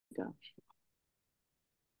Go.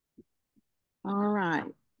 All right.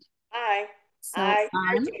 Hi, So I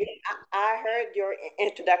heard you. I heard your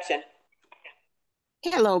introduction.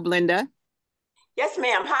 hello, Blenda. Yes,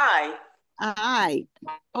 ma'am. Hi. Hi.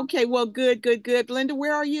 Okay, well, good, good, good. Blenda,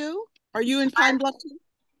 where are you? Are you in Pine Bluff too?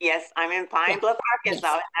 Yes, I'm in Yeah. Pine Bluff, Arkansas,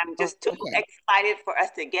 Yes. and I'm just too Okay. excited for us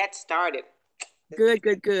to get started. Good,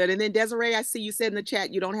 good, good. And then Desiree, I see you said in the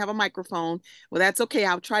chat you don't have a microphone. Well, that's okay.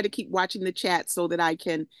 I'll try to keep watching the chat so that I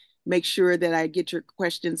can make sure that I get your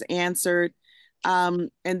questions answered. And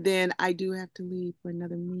then I do have to leave for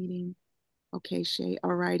another meeting. Okay, Shay.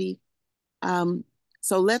 All righty. Um,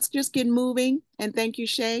 so let's just get moving. And thank you,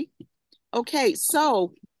 Shay. Okay,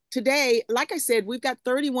 so today, like I said, we've got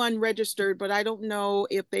 31 registered, but I don't know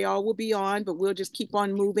if they all will be on, but we'll just keep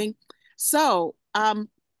on moving. So,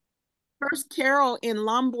 first, Carol in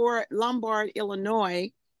Lombard,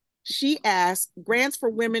 Illinois, she asked grants for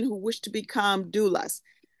women who wish to become doulas.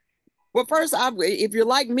 Well, first, if you're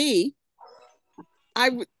like me, I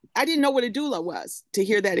I didn't know what a doula was to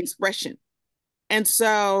hear that expression. And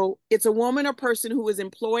so it's a woman or person who is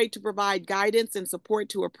employed to provide guidance and support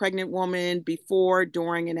to a pregnant woman before,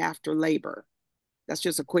 during, and after labor. That's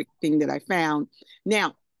just a quick thing that I found.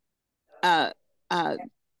 Now, uh, uh,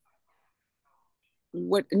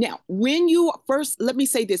 what now? When you first, let me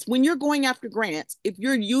say this: when you're going after grants, if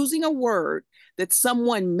you're using a word that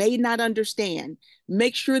someone may not understand,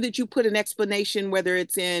 make sure that you put an explanation, whether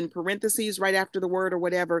it's in parentheses right after the word or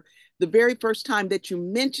whatever, the very first time that you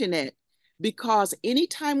mention it, because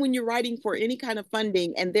anytime when you're writing for any kind of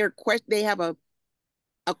funding and they have a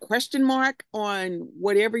question mark on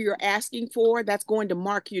whatever you're asking for, that's going to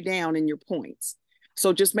mark you down in your points.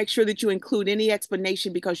 So just make sure that you include any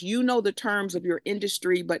explanation because you know the terms of your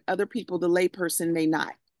industry, but other people, the layperson, may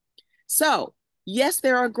not. So, yes,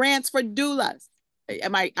 there are grants for doulas.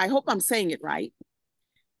 I hope I'm saying it right.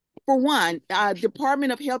 For one,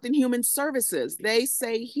 Department of Health and Human Services, they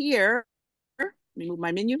say here, let me move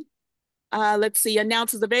my menu. Let's see,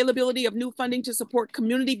 announces availability of new funding to support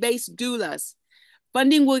community-based doulas.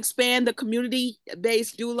 Funding will expand the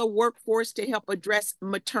community-based doula workforce to help address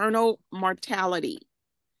maternal mortality.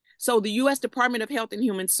 So the U.S. Department of Health and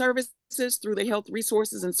Human Services, through the Health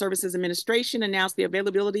Resources and Services Administration, announced the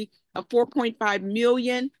availability of $4.5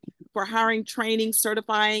 million for hiring, training,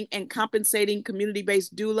 certifying, and compensating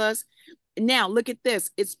community-based doulas. Now, look at this,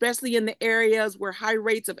 especially in the areas where high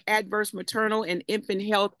rates of adverse maternal and infant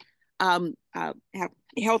health have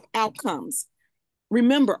health outcomes.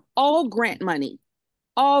 Remember, all grant money,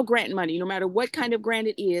 no matter what kind of grant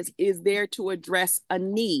it is there to address a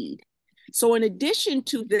need. So, in addition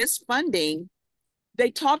to this funding,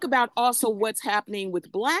 they talk about also what's happening with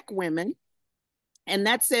Black women. And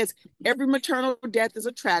that says every maternal death is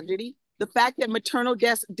a tragedy. The fact that maternal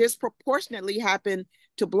deaths disproportionately happen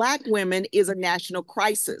to Black women is a national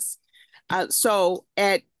crisis. So,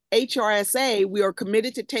 at HRSA, we are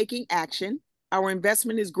committed to taking action. Our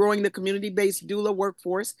investment is growing the community-based doula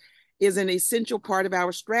workforce is an essential part of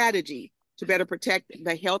our strategy to better protect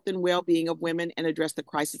the health and well-being of women and address the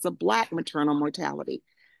crisis of Black maternal mortality.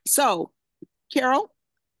 So, Carol,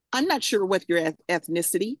 I'm not sure what your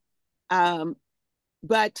ethnicity, um,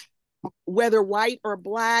 but whether white or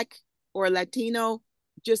Black or Latino,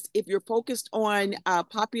 just if you're focused on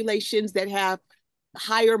populations that have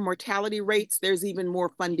higher mortality rates, there's even more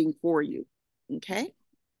funding for you. Okay.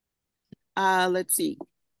 Let's see.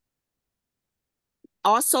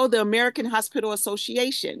 Also, the American Hospital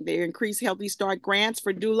Association, they increase Healthy Start grants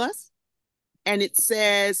for doulas. And it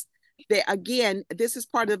says that, again, this is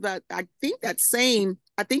part of the, I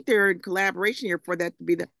think they're in collaboration here for that to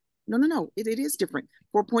be no, it is different.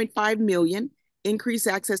 4.5 million, increase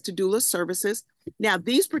access to doula services. Now,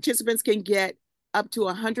 these participants can get up to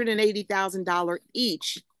 $180,000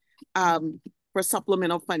 each for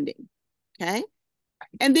supplemental funding. Okay.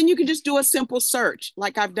 And then you can just do a simple search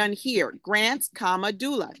like I've done here, grants, comma,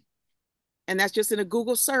 doula. And that's just in a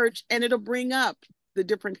Google search and it'll bring up the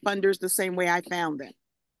different funders the same way I found them.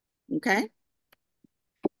 Okay.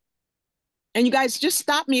 And you guys just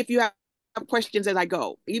stop me if you have questions as I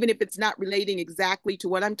go, even if it's not relating exactly to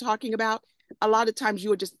what I'm talking about. A lot of times you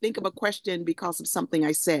would just think of a question because of something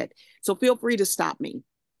I said. So feel free to stop me.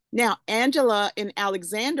 Now, Angela in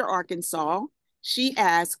Alexander, Arkansas, she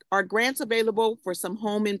asked, are grants available for some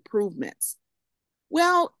home improvements?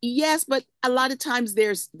 Well, yes, but a lot of times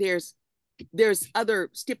there's other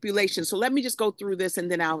stipulations. So let me just go through this and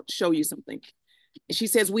then I'll show you something. She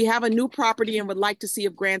says, we have a new property and would like to see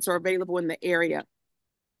if grants are available in the area.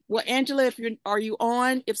 Well, Angela, are you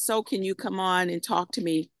on? If so, can you come on and talk to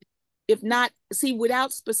me? If not, see,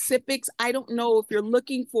 without specifics, I don't know if you're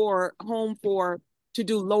looking for a home for to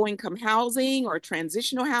do low-income housing or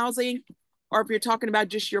transitional housing, or if you're talking about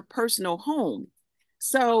just your personal home.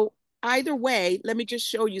 So either way, let me just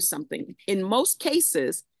show you something. In most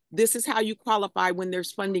cases, this is how you qualify when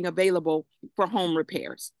there's funding available for home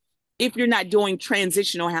repairs. If you're not doing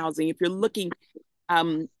transitional housing, if you're looking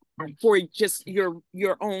for just your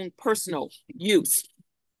own personal use.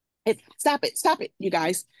 Stop it, you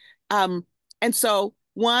guys. And so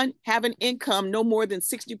one, have an income no more than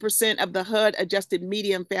 60% of the HUD adjusted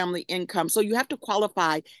median family income. So you have to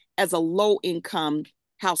qualify as a low income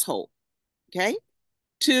household. Okay.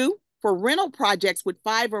 Two, for rental projects with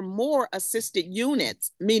 5 or more assisted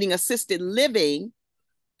units, meaning assisted living,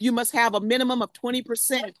 you must have a minimum of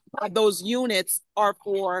 20% of those units are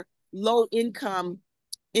for low income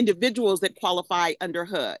individuals that qualify under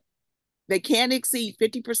HUD. They can't exceed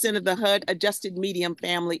 50% of the HUD adjusted median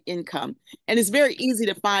family income. And it's very easy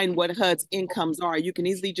to find what HUD's incomes are. You can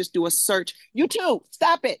easily just do a search. You too,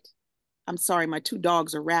 stop it. I'm sorry, my 2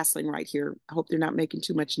 dogs are wrestling right here. I hope they're not making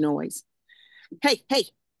too much noise. Hey.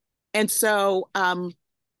 And so,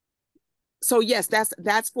 yes,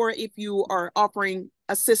 that's for if you are offering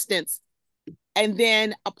assistance, and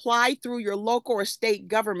then apply through your local or state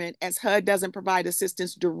government, as HUD doesn't provide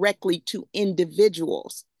assistance directly to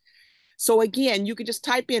individuals. So again, you can just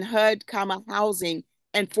type in HUD, housing,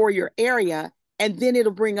 and for your area, and then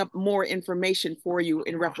it'll bring up more information for you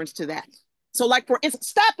in reference to that. So like for instance,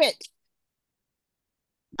 stop it.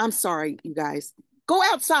 I'm sorry, you guys. Go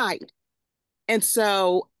outside. And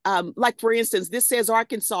so like for instance, this says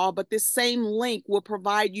Arkansas, but this same link will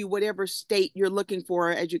provide you whatever state you're looking for,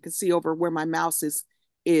 as you can see over where my mouse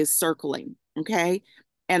is circling, okay?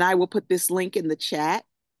 And I will put this link in the chat.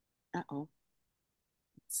 Uh-oh,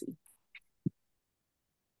 let's see.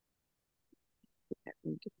 Put that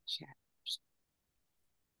link in the chat.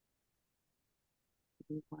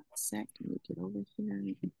 Give me 1 sec, let me get over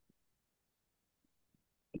here.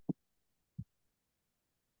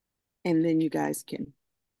 And then you guys can,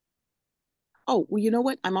 oh, well, you know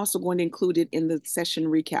what? I'm also going to include it in the session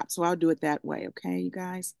recap. So I'll do it that way. Okay, you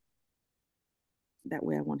guys? That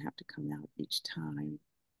way I won't have to come out each time.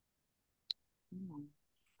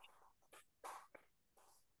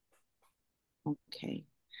 Okay.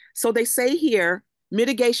 So they say here,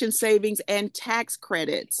 mitigation savings and tax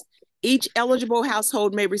credits. Each eligible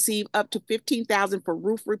household may receive up to $15,000 for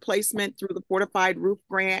roof replacement through the Fortified Roof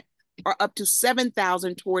Grant, or up to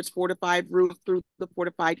 $7,000 towards fortified roof through the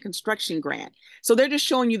Fortified Construction Grant. So they're just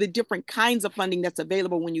showing you the different kinds of funding that's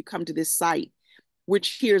available when you come to this site,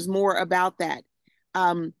 which here's more about that.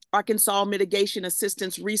 Arkansas Mitigation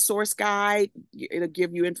Assistance Resource Guide, it'll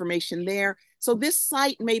give you information there. So this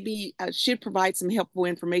site maybe should provide some helpful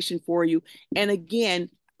information for you. And again,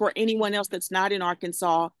 for anyone else that's not in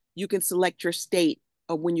Arkansas, you can select your state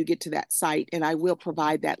when you get to that site, and I will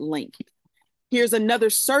provide that link. Here's another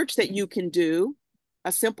search that you can do,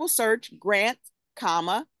 a simple search, grant,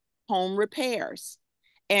 home repairs.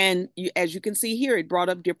 And as you can see here, it brought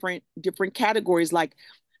up different categories, like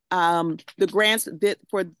the grants that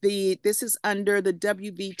this is under the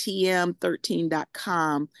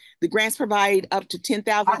WVTM13.com. The grants provide up to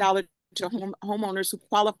 $10,000 to homeowners who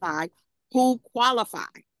qualify.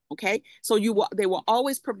 Okay, so they will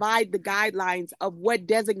always provide the guidelines of what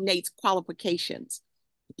designates qualifications.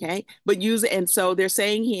 Okay, and so they're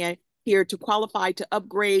saying here to qualify to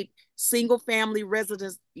upgrade single family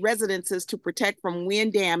residences to protect from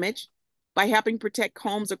wind damage by helping protect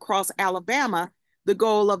homes across Alabama. The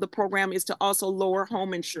goal of the program is to also lower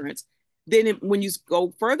home insurance. Then when you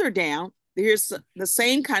go further down, there's the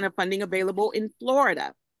same kind of funding available in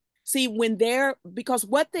Florida. See, because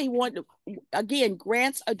what they want, again,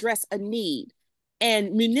 grants address a need,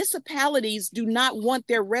 and municipalities do not want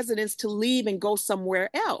their residents to leave and go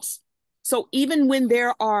somewhere else. So even when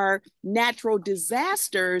there are natural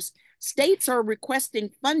disasters, states are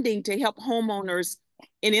requesting funding to help homeowners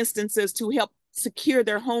in instances to help secure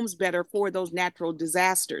their homes better for those natural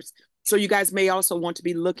disasters. So you guys may also want to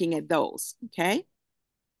be looking at those, okay?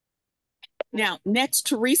 Now, next,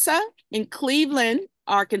 Teresa in Cleveland,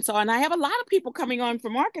 Arkansas, and I have a lot of people coming on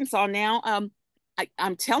from Arkansas now.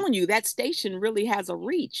 I'm telling you, that station really has a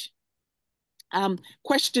reach.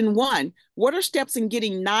 Question 1, what are steps in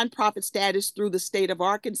getting nonprofit status through the state of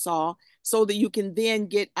Arkansas so that you can then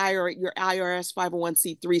get your IRS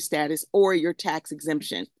 501c3 status or your tax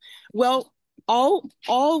exemption? Well,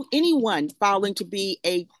 anyone filing to be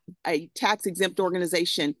a tax exempt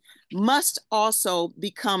organization must also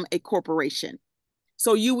become a corporation.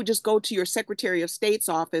 So you would just go to your Secretary of State's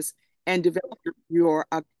office and develop your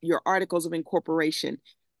articles of incorporation.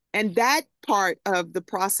 And that part of the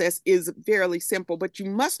process is fairly simple, but you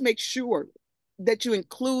must make sure that you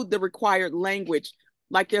include the required language,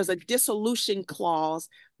 like there's a dissolution clause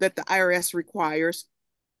that the IRS requires,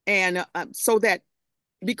 and so that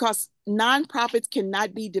because nonprofits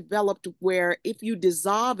cannot be developed where if you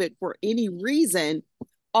dissolve it for any reason,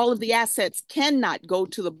 all of the assets cannot go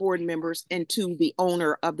to the board members and to the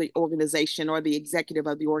owner of the organization or the executive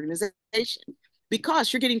of the organization,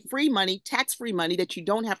 because you're getting free money, tax-free money that you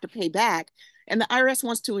don't have to pay back. And the IRS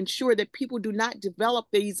wants to ensure that people do not develop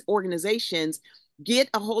these organizations, get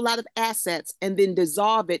a whole lot of assets, and then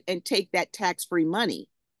dissolve it and take that tax-free money.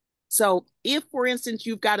 So if, for instance,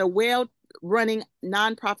 you've got a well-running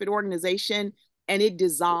nonprofit organization and it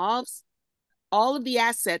dissolves, all of the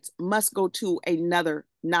assets must go to another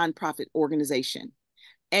nonprofit organization.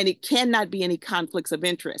 And it cannot be any conflicts of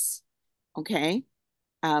interest. Okay.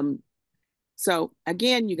 So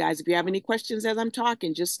again, you guys, if you have any questions as I'm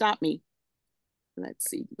talking, just stop me. Let's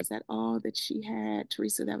see. Was that all that she had?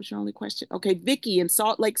 Teresa, that was your only question. Okay. Vicki in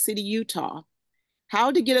Salt Lake City, Utah.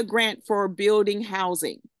 How to get a grant for building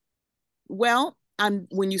housing? Well,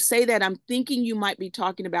 when you say that, I'm thinking you might be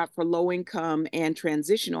talking about for low income and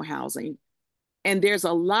transitional housing. And there's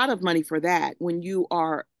a lot of money for that when you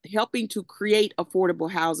are helping to create affordable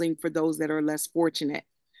housing for those that are less fortunate.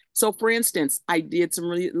 So for instance, I did some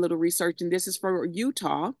little research, and this is for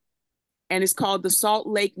Utah, and it's called the Salt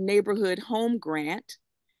Lake Neighborhood Home Grant.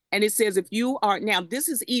 And it says if you are, now this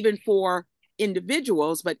is even for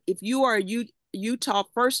individuals, but if you are a Utah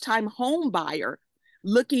first-time home buyer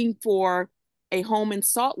looking for a home in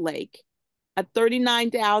Salt Lake, a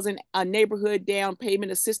 $39,000 neighborhood down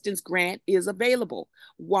payment assistance grant is available.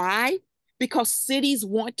 Why? Because cities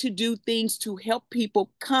want to do things to help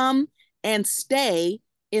people come and stay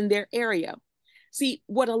in their area. See,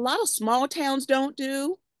 what a lot of small towns don't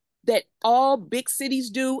do, that all big cities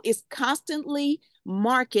do, is constantly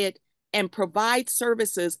market and provide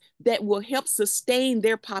services that will help sustain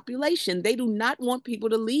their population. They do not want people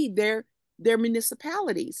to leave their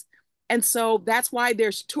municipalities. And so that's why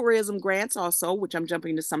there's tourism grants also, which I'm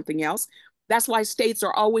jumping to something else. That's why states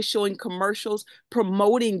are always showing commercials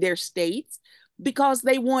promoting their states, because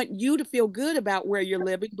they want you to feel good about where you're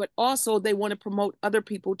living, but also they want to promote other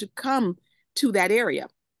people to come to that area.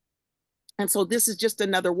 And so this is just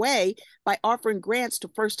another way by offering grants to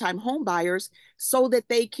first-time home buyers so that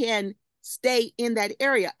they can stay in that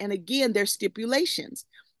area. And again, there's stipulations.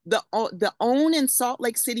 The Own in Salt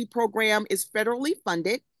Lake City program is federally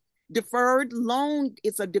funded. Deferred loan,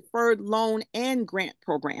 it's a deferred loan and grant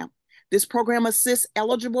program. This program assists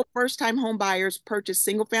eligible first-time home buyers purchase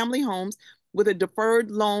single-family homes with a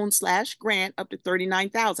deferred loan / grant up to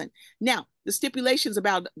 $39,000. Now, the stipulations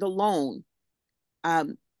about the loan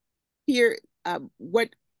here,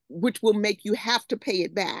 which will make you have to pay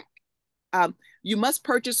it back. You must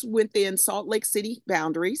purchase within Salt Lake City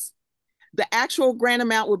boundaries. The actual grant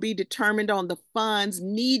amount will be determined on the funds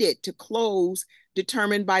needed to close,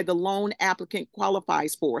 determined by the loan applicant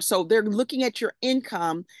qualifies for. So they're looking at your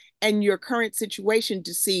income and your current situation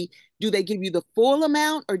to see, do they give you the full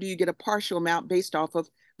amount or do you get a partial amount based off of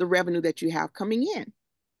the revenue that you have coming in?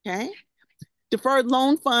 Okay. Deferred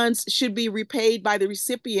loan funds should be repaid by the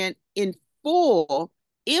recipient in full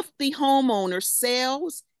if the homeowner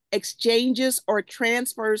sells, exchanges, or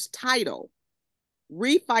transfers title,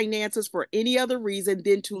 refinances for any other reason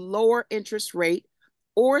than to lower interest rate,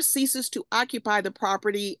 or ceases to occupy the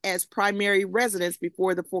property as primary residence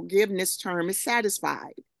before the forgiveness term is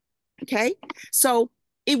satisfied. Okay, so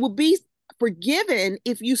it will be forgiven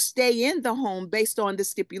if you stay in the home based on the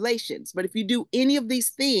stipulations. But if you do any of these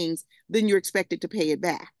things, then you're expected to pay it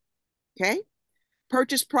back. Okay,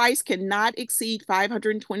 purchase price cannot exceed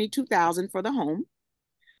 $522,000 for the home.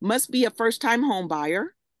 Must be a first-time home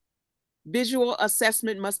buyer. Visual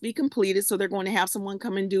assessment must be completed, so they're going to have someone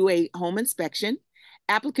come and do a home inspection.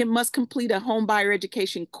 Applicant must complete a home buyer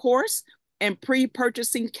education course and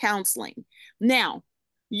pre-purchasing counseling. Now,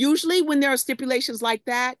 usually when there are stipulations like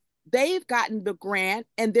that, they've gotten the grant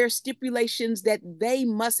and there's stipulations that they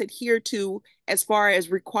must adhere to as far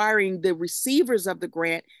as requiring the receivers of the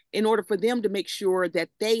grant in order for them to make sure that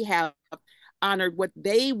they have honored what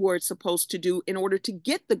they were supposed to do in order to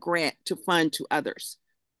get the grant to fund to others.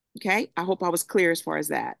 Okay, I hope I was clear as far as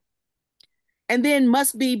that. And then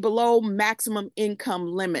must be below maximum income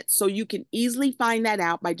limits. So you can easily find that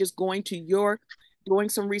out by just going to doing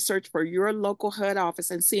some research for your local HUD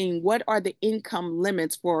office and seeing what are the income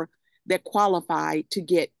limits for that qualify to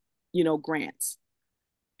get, grants.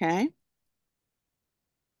 Okay.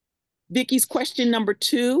 Vicky's question number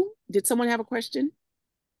 2. Did someone have a question?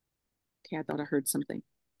 Okay, I thought I heard something.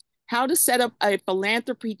 How to set up a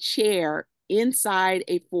philanthropy chair inside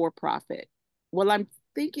a for-profit. Well,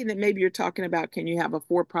 thinking that maybe you're talking about, can you have a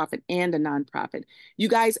for-profit and a nonprofit? You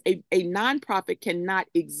guys, a nonprofit cannot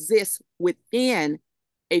exist within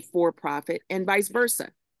a for-profit and vice versa.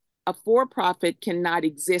 A for-profit cannot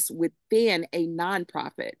exist within a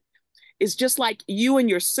nonprofit. It's just like you and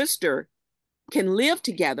your sister can live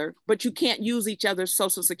together, but you can't use each other's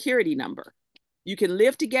social security number. You can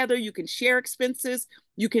live together, you can share expenses,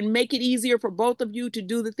 you can make it easier for both of you to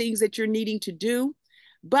do the things that you're needing to do,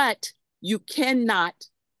 but you cannot,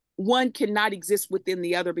 one cannot exist within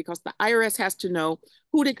the other, because the IRS has to know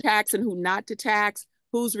who to tax and who not to tax,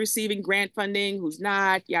 who's receiving grant funding, who's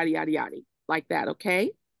not, yada, yada, yada, like that,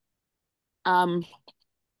 okay? Um,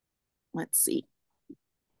 let's see.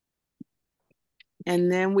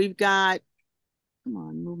 And then we've got, come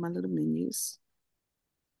on, move my little menus.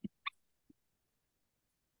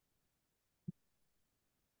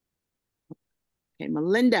 Okay,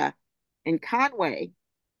 Melinda and Conway.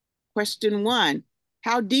 Question 1,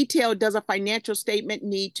 how detailed does a financial statement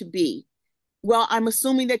need to be? Well, I'm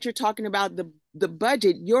assuming that you're talking about the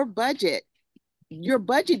budget. Your budget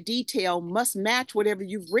detail must match whatever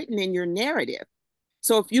you've written in your narrative.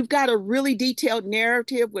 So if you've got a really detailed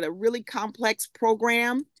narrative with a really complex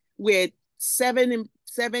program with seven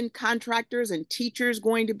contractors and teachers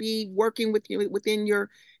going to be working with you within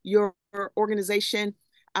your organization,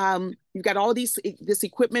 you've got all this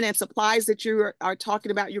equipment and supplies that you are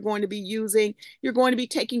talking about you're going to be using. You're going to be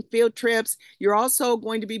taking field trips. You're also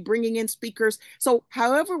going to be bringing in speakers. So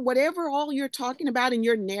however, whatever all you're talking about in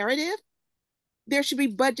your narrative, there should be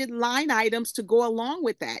budget line items to go along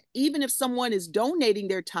with that. Even if someone is donating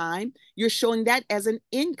their time, you're showing that as an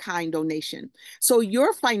in-kind donation. So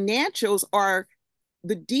your financials are,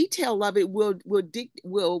 the detail of it will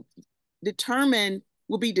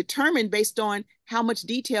be determined based on how much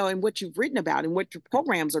detail and what you've written about and what your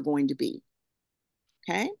programs are going to be.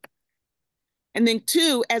 Okay. And then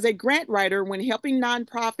 2, as a grant writer, when helping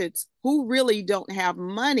nonprofits who really don't have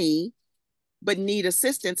money but need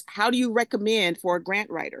assistance, how do you recommend for a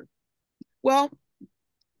grant writer? Well,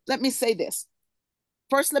 let me say this.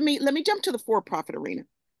 First, let me jump to the for-profit arena.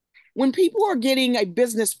 When people are getting a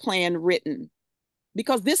business plan written,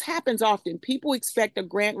 because this happens often, people expect a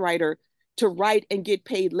grant writer to write and get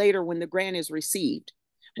paid later when the grant is received.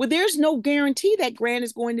 Well, there's no guarantee that grant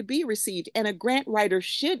is going to be received, and a grant writer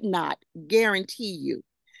should not guarantee you.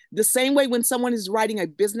 The same way when someone is writing a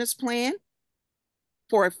business plan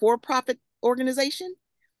for a for-profit organization,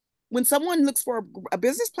 when someone looks for a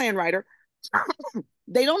business plan writer,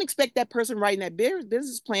 they don't expect that person writing that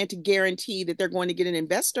business plan to guarantee that they're going to get an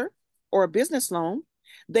investor or a business loan.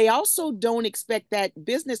 They also don't expect that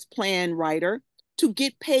business plan writer to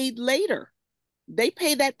get paid later. They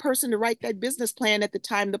pay that person to write that business plan at the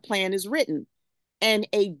time the plan is written. And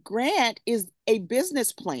a grant is a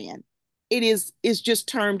business plan. It is just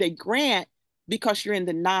termed a grant because you're in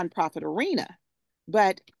the nonprofit arena.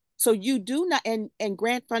 But so you do not, and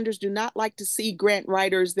grant funders do not like to see grant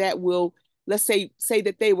writers that will, let's say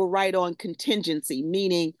that they will write on contingency,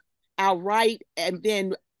 meaning I'll write and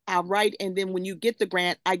then when you get the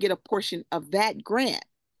grant, I get a portion of that grant.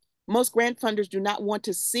 Most grant funders do not want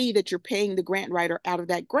to see that you're paying the grant writer out of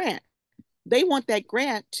that grant. They want that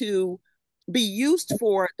grant to be used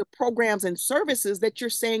for the programs and services that you're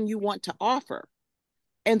saying you want to offer.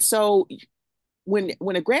 And so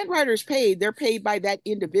when a grant writer is paid, they're paid by that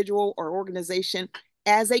individual or organization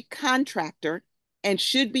as a contractor and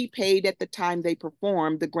should be paid at the time they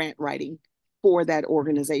perform the grant writing for that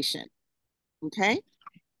organization. Okay.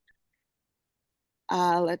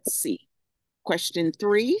 Let's see. Question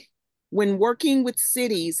 3. When working with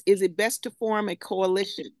cities, is it best to form a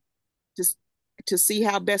coalition to see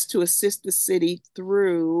how best to assist the city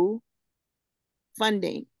through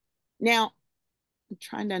funding? Now, I'm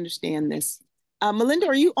trying to understand this. Melinda,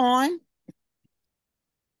 are you on?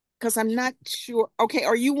 Because I'm not sure. Okay,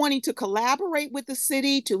 are you wanting to collaborate with the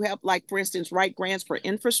city to help, like, for instance, write grants for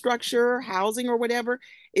infrastructure, housing, or whatever?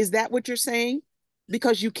 Is that what you're saying?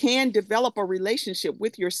 Because you can develop a relationship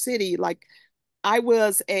with your city. Like, I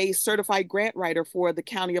was a certified grant writer for the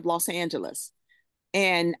County of Los Angeles,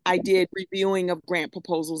 and I did reviewing of grant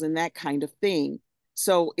proposals and that kind of thing.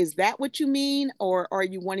 So is that what you mean? Or are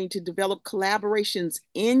you wanting to develop collaborations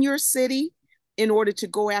in your city in order to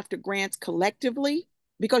go after grants collectively?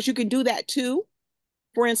 Because you can do that too.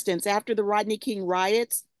 For instance, after the Rodney King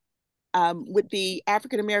riots, with the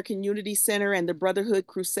African American Unity Center and the Brotherhood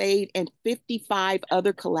Crusade and 55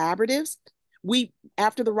 other collaboratives,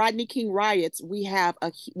 after the Rodney King riots, we had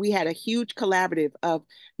a huge collaborative of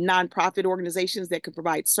nonprofit organizations that could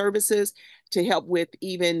provide services to help with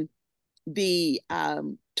even the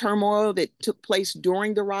turmoil that took place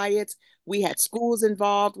during the riots. We had schools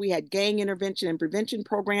involved. We had gang intervention and prevention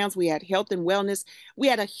programs. We had health and wellness. We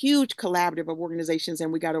had a huge collaborative of organizations,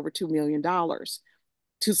 and we got over $2 million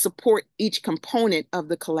to support each component of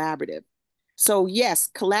the collaborative. So yes,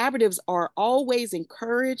 collaboratives are always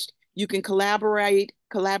encouraged. You can collaborate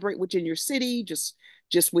within your city, just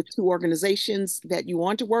with two organizations that you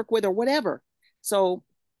want to work with or whatever. So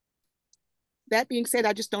that being said,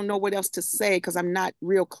 I just don't know what else to say because I'm not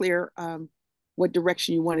real clear what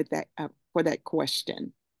direction you wanted that for that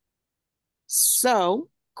question. So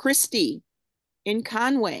Christy in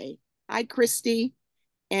Conway. Hi, Christy.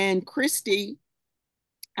 And Christy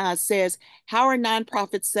says, how are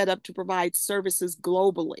nonprofits set up to provide services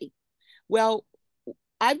globally? Well,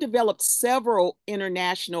 I've developed several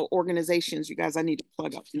international organizations. You guys, I need to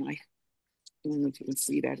plug up my, I don't know if you can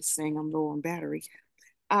see that. It's saying I'm low on battery.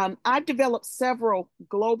 I've developed several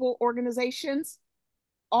global organizations.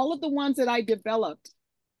 All of the ones that I developed,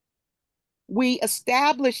 we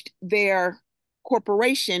established their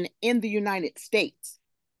corporation in the United States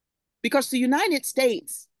because the United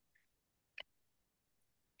States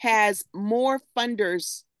has more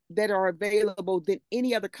funders that are available than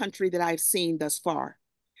any other country that I've seen thus far.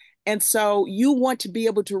 And so you want to be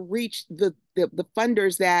able to reach the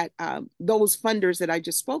funders that those funders that I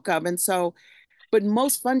just spoke of. And so, but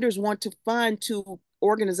most funders want to fund to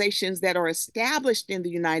organizations that are established in the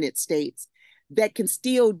United States that can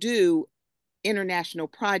still do international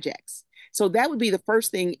projects. So that would be the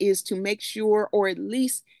first thing, is to make sure, or at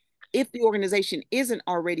least if the organization isn't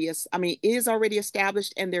already, is already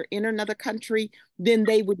established and they're in another country, then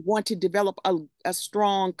they would want to develop a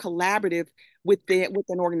strong collaborative with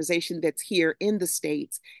an organization that's here in the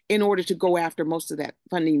States in order to go after most of that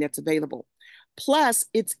funding that's available. Plus,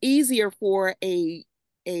 it's easier for a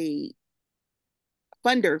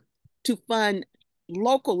funder to fund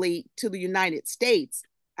locally to the United States,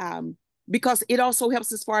 because it also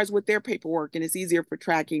helps as far as with their paperwork, and it's easier for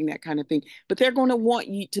tracking, that kind of thing. But they're going to want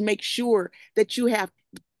you to make sure that you have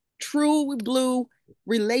true blue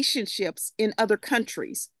relationships in other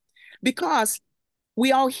countries, because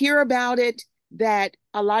we all hear about it, that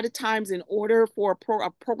a lot of times in order for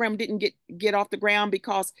a program didn't get off the ground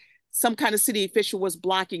because some kind of city official was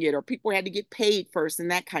blocking it, or people had to get paid first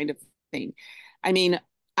and that kind of thing. I mean,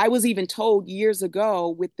 I was even told years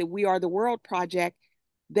ago with the We Are the World project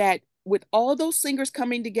that with all those singers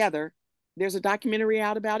coming together, there's a documentary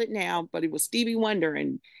out about it now, but it was Stevie Wonder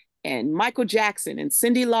and Michael Jackson and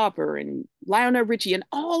Cyndi Lauper and Lionel Richie and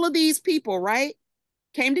all of these people, right,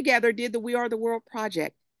 came together, did the We Are the World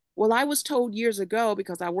project. Well, I was told years ago,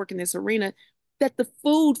 because I work in this arena, that the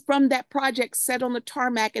food from that project sat on the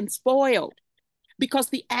tarmac and spoiled because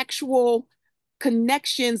the actual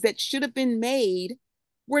connections that should have been made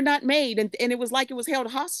were not made. And it was like it was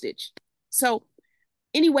held hostage. So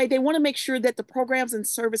anyway, they want to make sure that the programs and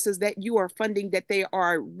services that you are funding, that they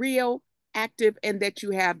are real, active, and that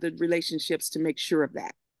you have the relationships to make sure of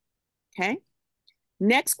that. Okay.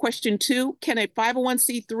 Next, question 2, can a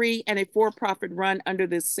 501c3 and a for-profit run under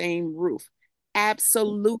the same roof?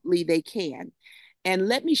 Absolutely, they can. And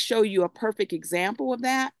let me show you a perfect example of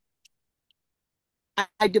that.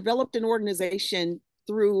 I developed an organization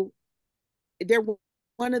they're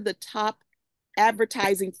one of the top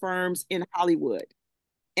advertising firms in Hollywood,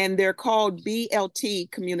 and they're called BLT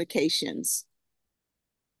Communications.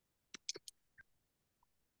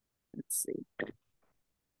 Let's see.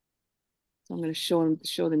 So I'm going to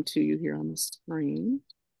show them to you here on the screen.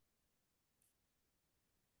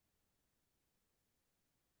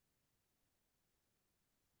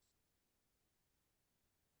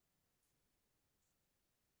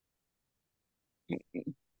 Okay.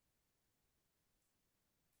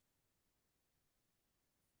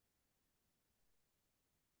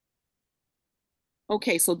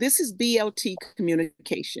 Okay, so this is BLT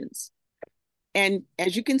Communications. And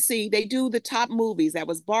as you can see, they do the top movies. That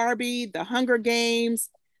was Barbie, The Hunger Games,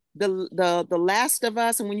 the Last of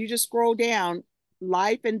Us, and when you just scroll down,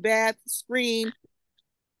 Life and Beth, Scream,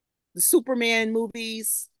 the Superman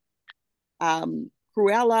movies,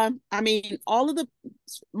 Cruella. I mean, all of the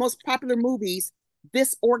most popular movies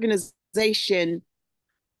this organization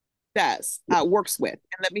works with.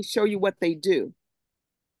 And let me show you what they do.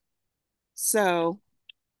 So,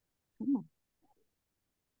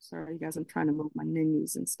 sorry, guys, I'm trying to move my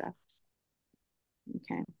menus and stuff.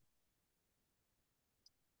 Okay.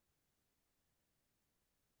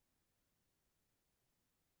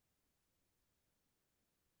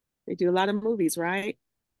 They do a lot of movies, right?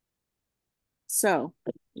 So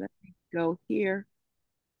let me go here,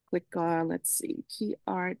 click on, let's see, key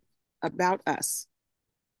art, about us.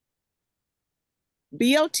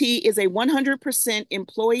 BLT is a 100%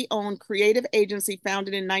 employee-owned creative agency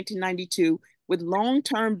founded in 1992 with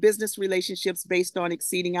long-term business relationships based on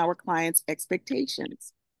exceeding our clients'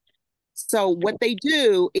 expectations. So what they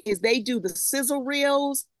do is they do the sizzle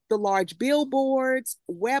reels, the large billboards,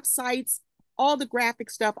 websites, all the graphic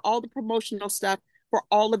stuff, all the promotional stuff for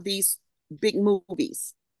all of these big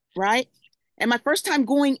movies, right? And my first time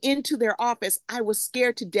going into their office, I was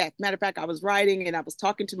scared to death. Matter of fact, I was writing and I was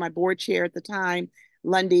talking to my board chair at the time,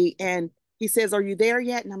 Lundy, and he says, "Are you there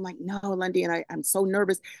yet?" And I'm like, "No, Lundy." And I'm so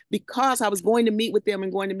nervous because I was going to meet with them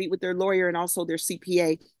and going to meet with their lawyer and also their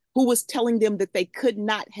CPA, who was telling them that they could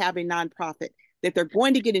not have a nonprofit, that they're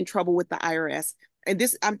going to get in trouble with the IRS. And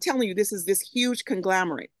this, I'm telling you, this is this huge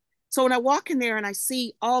conglomerate. So when I walk in there and I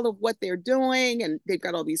see all of what they're doing, and they've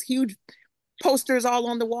got all these huge posters all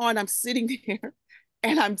on the wall, and I'm sitting there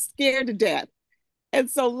and I'm scared to death. And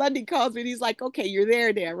so Lundy calls me and he's like, "Okay,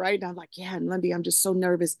 you're there, right?" And I'm like, "Yeah." And Lundy, I'm just so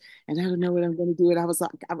nervous and I don't know what I'm going to do. And I was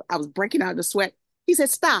like, I was breaking out in a sweat. He said,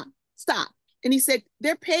 "Stop, stop." And he said,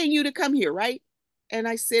 "They're paying you to come here, right?" And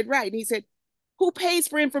I said, "Right." And he said, "Who pays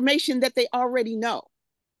for information that they already know?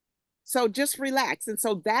 So just relax." And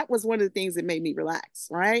so that was one of the things that made me relax,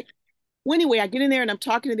 right? Well, anyway, I get in there and I'm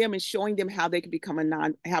talking to them and showing them how they can become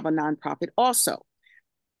have a nonprofit also,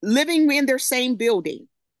 living in their same building.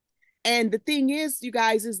 And the thing is, you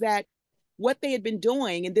guys, is that what they had been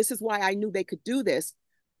doing, and this is why I knew they could do this,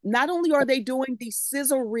 not only are they doing these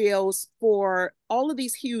sizzle reels for all of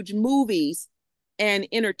these huge movies and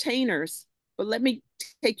entertainers, but let me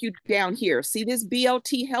take you down here. See this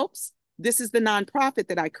BLT Helps? This is the nonprofit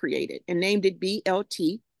that I created and named it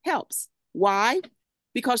BLT Helps. Why?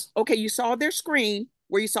 Because, okay, you saw their screen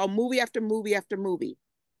where you saw movie after movie after movie.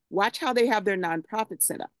 Watch how they have their nonprofit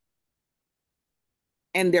set up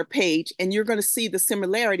and their page, and you're going to see the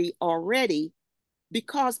similarity already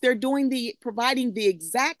because they're providing the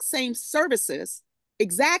exact same services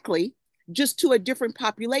exactly, just to a different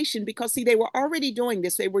population. Because see, they were already doing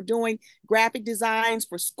this. They were doing graphic designs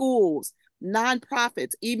for schools,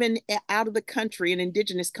 nonprofits, even out of the country in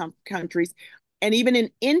indigenous countries, and even in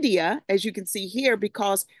India, as you can see here,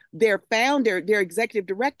 because their founder, their executive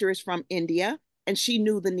director is from India, and she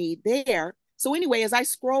knew the need there. So anyway, as I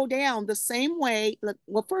scroll down the same way,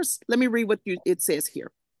 well, first, let me read what it says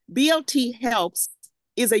here. BLT Helps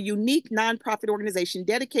is a unique nonprofit organization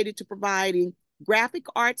dedicated to providing graphic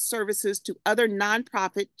arts services to other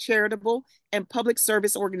nonprofit, charitable, and public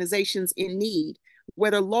service organizations in need.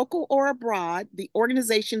 Whether local or abroad, the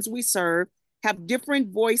organizations we serve have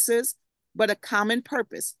different voices, but a common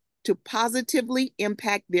purpose: to positively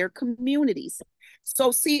impact their communities.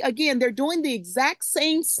 So see, again, they're doing the exact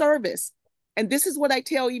same service. And this is what I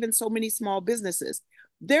tell even so many small businesses.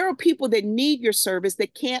 There are people that need your service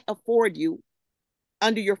that can't afford you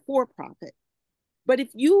under your for-profit. But if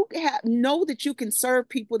you know that you can serve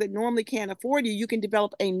people that normally can't afford you, you can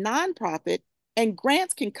develop a nonprofit and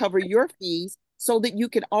grants can cover your fees so that you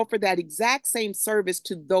can offer that exact same service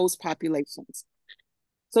to those populations.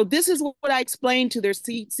 So this is what I explained to their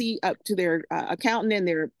to their accountant and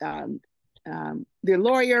their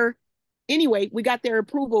lawyer. Anyway, we got their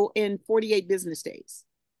approval in 48 business days.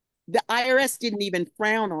 The IRS didn't even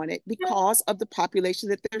frown on it because of the population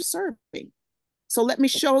that they're serving. So let me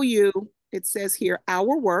show you, it says here,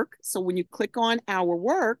 our work. So when you click on our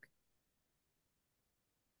work,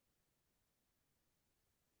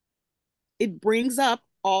 it brings up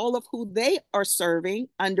all of who they are serving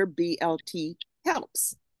under BLT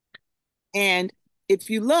Helps. And if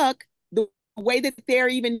you look, the way that they're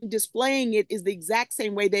even displaying it is the exact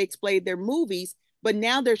same way they displayed their movies, but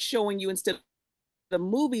now they're showing you, instead of the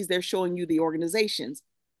movies, they're showing you the organizations.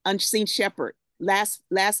 Unseen Shepherd, Last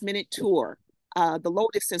Minute Tour, the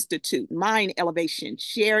Lotus Institute, Mind Elevation,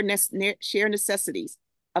 Share Necessities,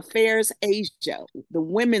 Affairs Asia, the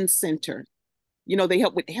Women's Center. You know, they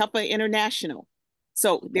help with HEFA International.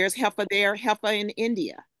 So there's HEFA there, HEFA in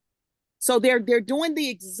India. So they're doing the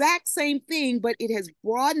exact same thing, but it has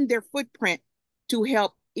broadened their footprint to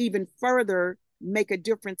help even further make a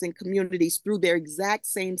difference in communities through their exact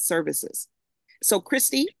same services. So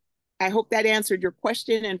Christy, I hope that answered your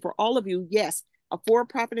question. And for all of you, yes, a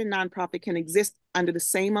for-profit and nonprofit can exist under the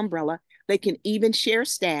same umbrella. They can even share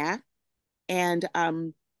staff, and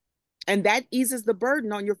that eases the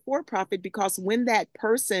burden on your for-profit, because when that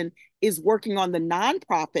person is working on the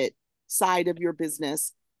nonprofit side of your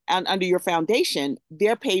business and under your foundation,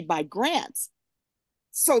 they're paid by grants.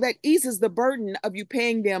 So that eases the burden of you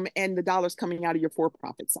paying them and the dollars coming out of your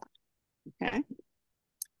for-profit side. Okay.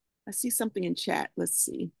 I see something in chat. Let's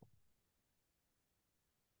see.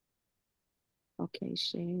 Okay,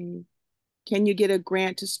 Shay. Can you get a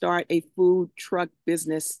grant to start a food truck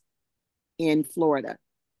business in Florida?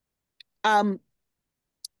 Um,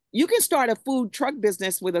 you can start a food truck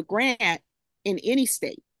business with a grant in any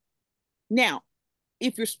state. Now,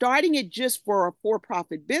 if you're starting it just for a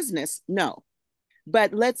for-profit business, no.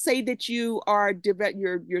 But let's say that you are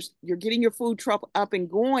you're getting your food truck up and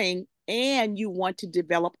going, and you want to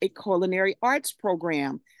develop a culinary arts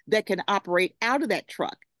program that can operate out of that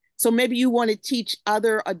truck. So maybe you want to teach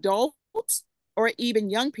other adults or even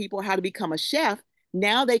young people how to become a chef.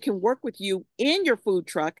 Now they can work with you in your food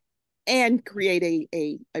truck and create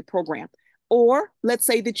a program. Or let's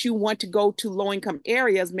say that you want to go to low income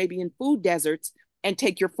areas, maybe in food deserts, and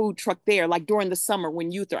take your food truck there, like during the summer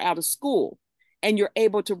when youth are out of school, and you're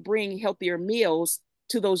able to bring healthier meals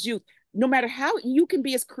to those youth. No matter how, you can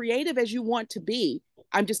be as creative as you want to be.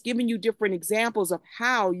 I'm just giving you different examples of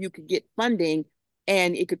how you could get funding,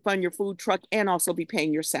 and it could fund your food truck and also be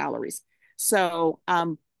paying your salaries. So,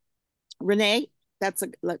 Renee, that's a,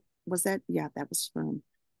 was that? Yeah, that was from,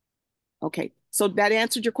 okay. So that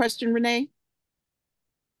answered your question, Renee?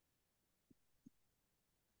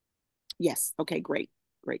 Yes. Okay, great.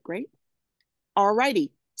 Great, great. All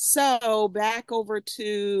righty. So back over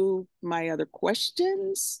to my other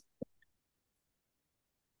questions.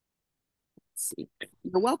 Let's see.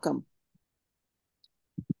 You're welcome.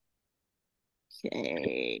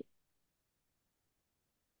 Okay.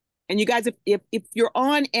 And you guys, if you're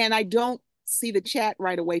on and I don't see the chat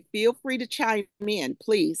right away, feel free to chime in,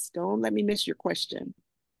 please. Don't let me miss your question.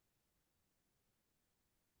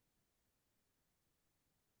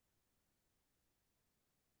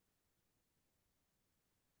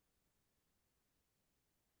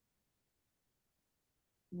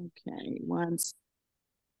 Okay, once.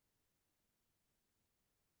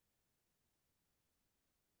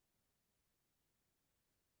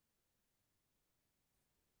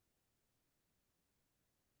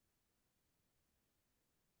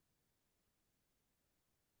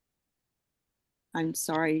 I'm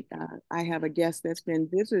sorry, I have a guest that's been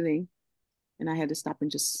visiting and I had to stop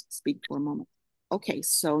and just speak for a moment. Okay,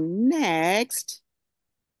 so next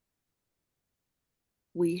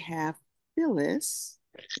we have Phyllis.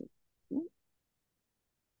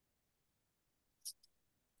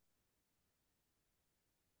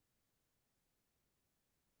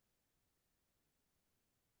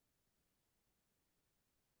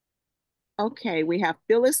 Okay, we have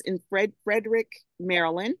Phyllis in Frederick,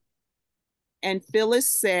 Maryland. And Phyllis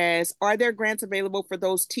says, are there grants available for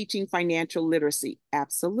those teaching financial literacy?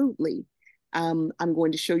 Absolutely. I'm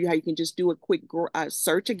going to show you how you can just do a quick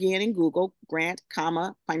search again in Google, grant,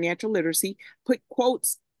 comma, financial literacy, put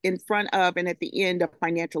quotes in front of and at the end of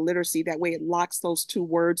financial literacy. That way it locks those two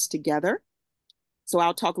words together. So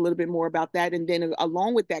I'll talk a little bit more about that. And then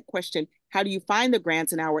along with that question, how do you find the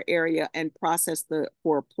grants in our area and process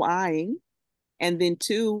for applying? And then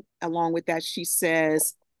two, along with that, she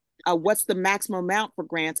says, what's the maximum amount for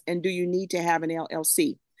grants and do you need to have an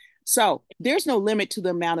LLC? So there's no limit to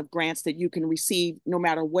the amount of grants that you can receive no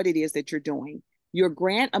matter what it is that you're doing. Your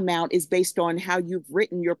grant amount is based on how you've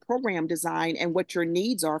written your program design and what your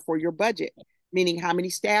needs are for your budget, meaning how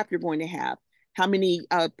many staff you're going to have, how many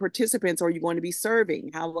participants are you going to be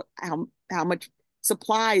serving, how much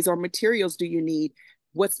supplies or materials do you need,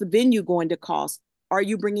 what's the venue going to cost, are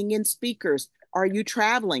you bringing in speakers, are you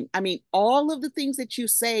traveling? I mean, all of the things that you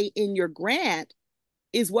say in your grant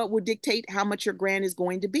is what will dictate how much your grant is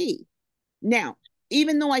going to be. Now,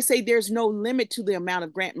 even though I say there's no limit to the amount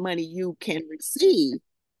of grant money you can receive,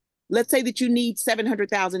 let's say that you need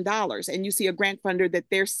 $700,000 and you see a grant funder that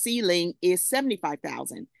their ceiling is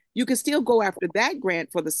 $75,000. You can still go after that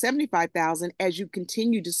grant for the $75,000 as you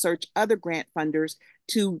continue to search other grant funders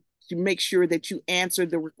to make sure that you answer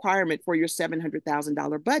the requirement for your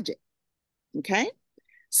 $700,000 budget. Okay.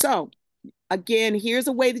 So again, here's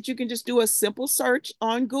a way that you can just do a simple search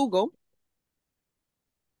on Google.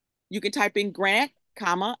 You can type in grant,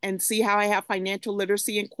 comma, and see how I have financial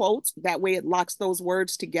literacy in quotes. That way it locks those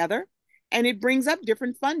words together. And it brings up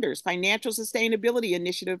different funders, financial sustainability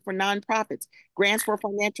initiative for nonprofits, grants for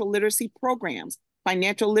financial literacy programs,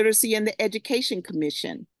 financial literacy and the Education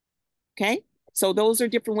Commission. Okay. So those are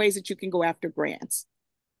different ways that you can go after grants.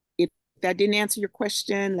 If that didn't answer your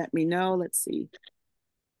question, let me know. Let's see.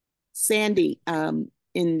 Sandy,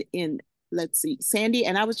 let's see, Sandy,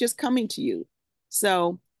 and I was just coming to you.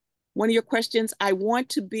 So one of your questions, I want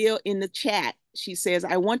to build in the chat. She says,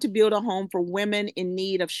 I want to build a home for women in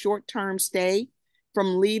need of short-term stay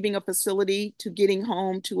from leaving a facility to getting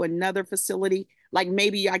home to another facility. Like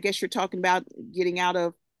maybe, I guess you're talking about getting out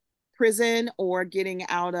of prison or getting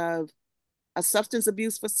out of a substance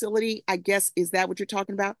abuse facility. I guess, is that what you're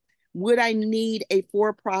talking about? Would I need a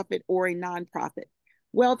for-profit or a nonprofit?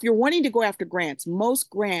 Well, if you're wanting to go after grants, most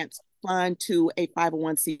grants fund to a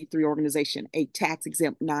 501c3 organization, a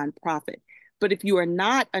tax-exempt nonprofit. But if you are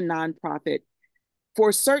not a nonprofit,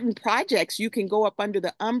 for certain projects, you can go up under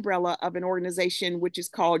the umbrella of an organization which is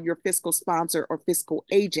called your fiscal sponsor or fiscal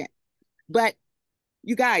agent. But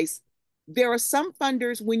you guys, there are some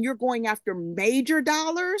funders when you're going after major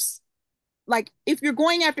dollars, like if you're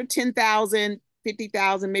going after 10,000,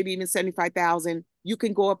 50,000, maybe even 75,000, you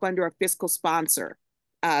can go up under a fiscal sponsor.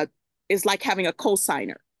 It's like having a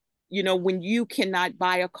cosigner. You know, when you cannot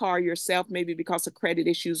buy a car yourself, maybe because of credit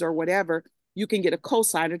issues or whatever, you can get a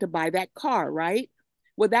cosigner to buy that car, right?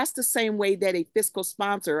 Well, that's the same way that a fiscal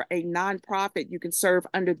sponsor, a nonprofit, you can serve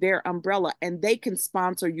under their umbrella and they can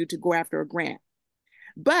sponsor you to go after a grant.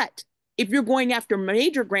 But if you're going after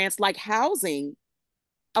major grants like housing,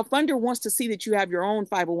 a funder wants to see that you have your own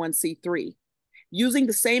 501c3. Using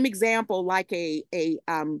the same example like a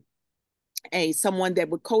someone that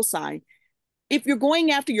would co-sign, if you're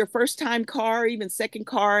going after your first time car, even second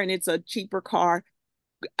car, and it's a cheaper car,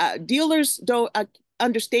 dealers don't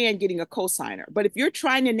understand getting a co-signer. But if you're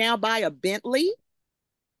trying to now buy a Bentley,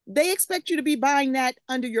 they expect you to be buying that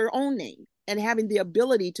under your own name and having the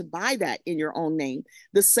ability to buy that in your own name.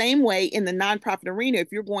 The same way in the nonprofit arena, if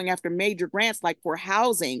you're going after major grants like for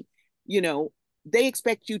housing, you know, they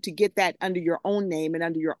expect you to get that under your own name and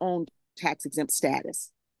under your own tax exempt status.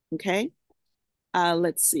 Okay.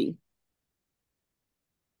 Let's see.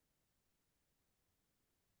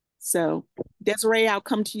 So Desiree, I'll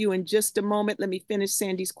come to you in just a moment. Let me finish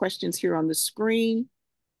Sandy's questions here on the screen.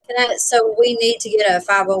 So we need to get a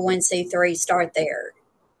 501c3 start there.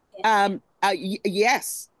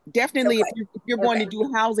 Yes, definitely. Okay. If you're going to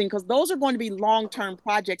do housing, because those are going to be long-term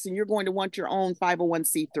projects and you're going to want your own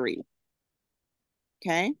 501c3.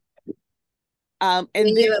 Okay. And when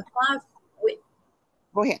then you apply,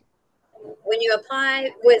 go ahead. When you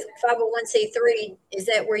apply with 501c3, is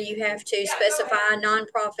that where you have to specify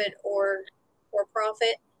nonprofit or for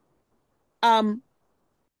profit?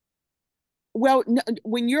 Well,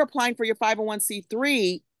 when you're applying for your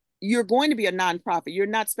 501c3, you're going to be a nonprofit. You're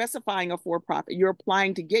not specifying a for-profit. You're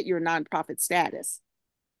applying to get your nonprofit status.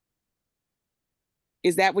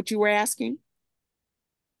 Is that what you were asking?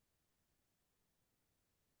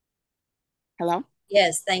 Hello?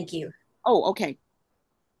 Yes, thank you. Oh, okay.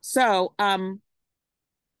 So,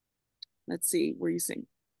 let's see, were you saying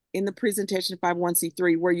in the presentation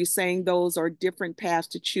 501c3, were you saying those are different paths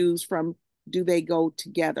to choose from? Do they go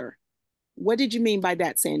together? What did you mean by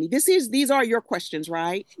that, Sandy? These are your questions,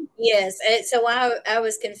 right? Yes. So I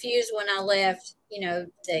was confused when I left,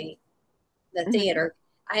 the theater.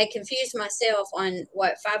 I had confused myself on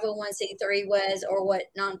what 501c3 was or what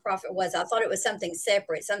nonprofit was. I thought it was something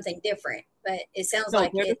separate, something different, but it sounds No,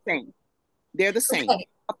 like they're the same. They're the same. Okay.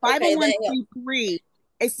 A 501c3,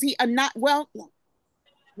 well,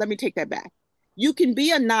 let me take that back. You can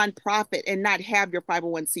be a nonprofit and not have your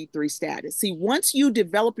 501c3 status. See, once you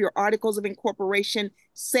develop your articles of incorporation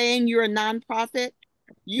saying you're a nonprofit,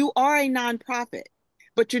 you are a nonprofit,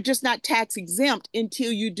 but you're just not tax exempt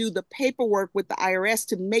until you do the paperwork with the IRS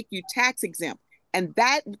to make you tax exempt. And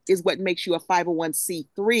that is what makes you a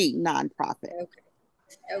 501c3 nonprofit.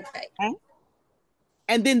 Okay.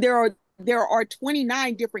 And then there are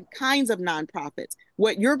 29 different kinds of nonprofits.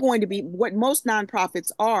 What most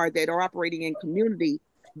nonprofits are that are operating in community,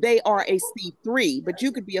 they are a C3, but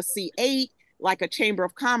you could be a C8 like a chamber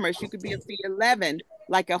of commerce. You could be a C11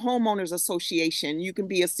 like a homeowners association. You can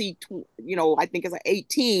be a C, I think it's an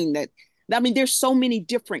 18. There's so many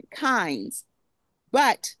different kinds,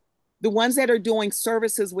 but the ones that are doing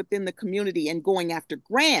services within the community and going after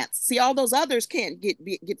grants, see, all those others can't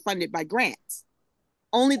get funded by grants.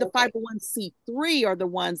 Only the 501c3 are the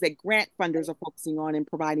ones that grant funders are focusing on and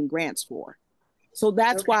providing grants for. So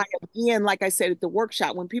that's why, again, like I said at the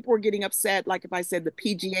workshop, when people were getting upset, like if I said the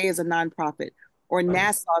PGA is a nonprofit or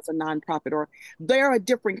NASA is a nonprofit, or they're a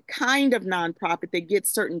different kind of nonprofit that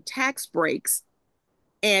gets certain tax breaks.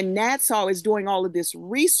 And NASA is doing all of this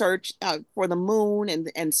research for the moon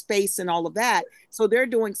and space and all of that. So they're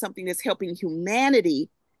doing something that's helping humanity.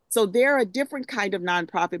 So they're a different kind of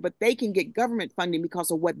nonprofit, but they can get government funding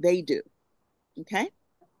because of what they do. Okay.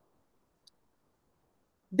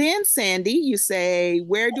 Then, Sandy, you say,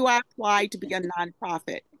 where do I apply to be a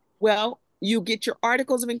nonprofit? Well, you get your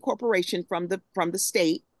articles of incorporation from the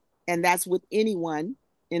state, and that's with anyone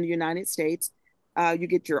in the United States. You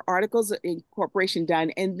get your articles of incorporation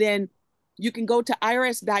done, and then you can go to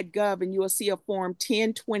irs.gov and you will see a form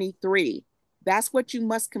 1023. That's what you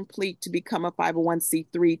must complete to become a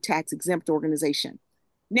 501c3 tax exempt organization.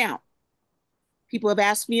 Now, People have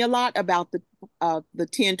asked me a lot about the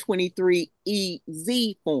 1023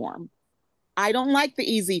 EZ form. I don't like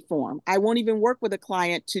the EZ form. I won't even work with a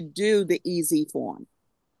client to do the EZ form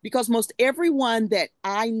because most everyone that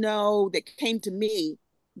I know that came to me,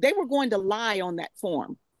 they were going to lie on that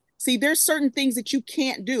form. See, there's certain things that you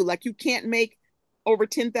can't do, like you can't make over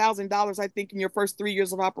 $10,000, I think, in your first 3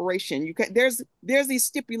 years of operation. You can there's these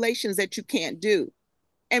stipulations that you can't do.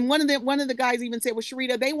 And one of the guys even said, "Well,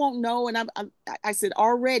 Sherita, they won't know." And I said,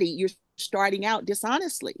 "Already, you're starting out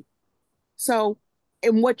dishonestly. So,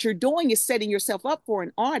 and what you're doing is setting yourself up for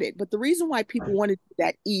an audit. But the reason why people want to do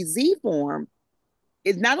that EZ form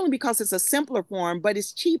is not only because it's a simpler form, but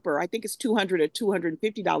it's cheaper. I think it's $200 or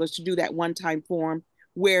 $250 to do that one-time form,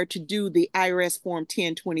 where to do the IRS form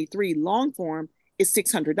 1023 long form is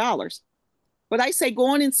 $600. But I say go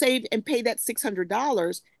on and save and pay that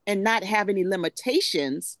 $600 and not have any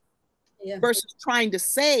limitations versus trying to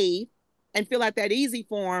save and fill out that easy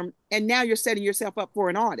form. And now you're setting yourself up for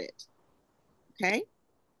an audit. Okay.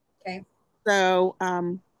 Okay. So,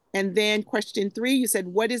 and then question 3, you said,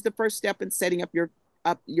 what is the first step in setting up your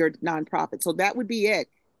nonprofit? So that would be it,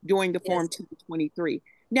 doing the form 1023.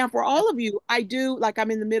 Now, for all of you, I do, like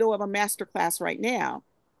I'm in the middle of a master class right now.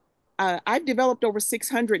 I've developed over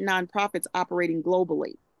 600 nonprofits operating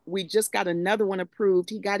globally. We just got another one approved.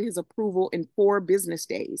 He got his approval in 4 business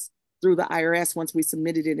days through the IRS once we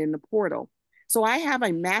submitted it in the portal. So I have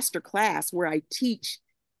a master class where I teach,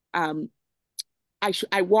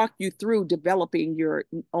 I walk you through developing your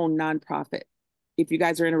own nonprofit. If you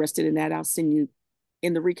guys are interested in that, I'll send you,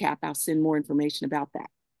 in the recap, I'll send more information about that.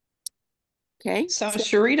 Okay. So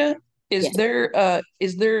Sherita, Yes.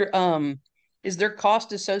 Is there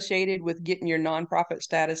cost associated with getting your nonprofit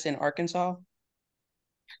status in Arkansas?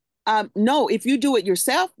 No, if you do it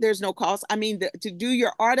yourself, there's no cost. I mean, to do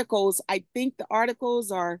your articles, I think the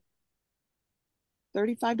articles are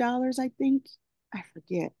 $35, I think. I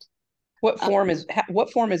forget. What form is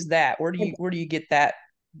that? Where do you get that?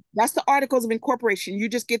 That's the articles of incorporation. You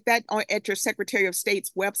just get that at your Secretary of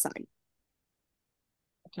State's website.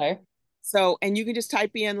 Okay. So, and you can just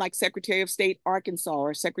type in like Secretary of State Arkansas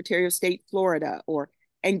or Secretary of State Florida,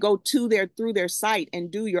 and go to through their site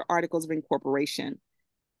and do your articles of incorporation.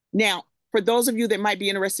 Now, for those of you that might be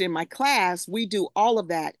interested in my class, we do all of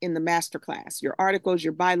that in the master class: your articles,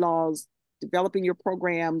 your bylaws, developing your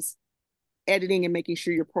programs, editing and making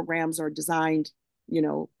sure your programs are designed, you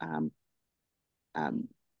know,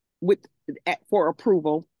 with for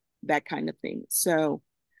approval, that kind of thing. So,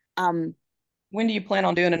 when do you plan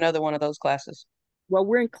on doing another one of those classes? Well,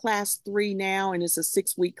 we're in class 3 now, and it's a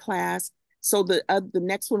 6-week class. So the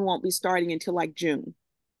next one won't be starting until like June.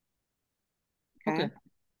 Okay.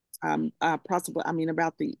 Possibly, I mean,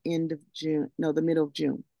 about the end of June, no, the middle of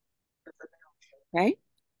June. Okay.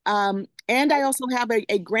 And I also have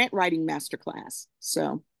a grant writing masterclass.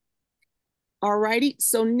 So, all righty.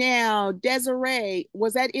 So now, Desiree,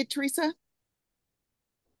 was that it, Teresa?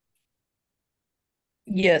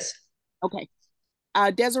 Yes. Okay.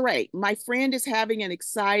 Desiree, my friend is having an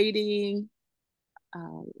exciting,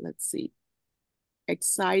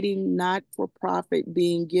 exciting not-for-profit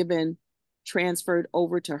being transferred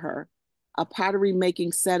over to her. A pottery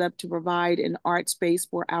making setup to provide an art space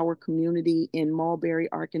for our community in Mulberry,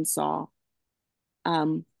 Arkansas.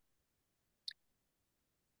 Can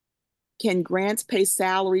grants pay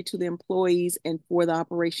salary to the employees and for the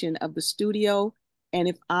operation of the studio? And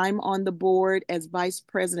if I'm on the board as vice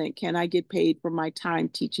president, can I get paid for my time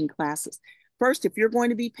teaching classes? First, if you're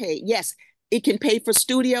going to be paid, yes, it can pay for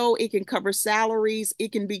studio, it can cover salaries,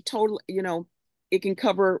 it can be total, it can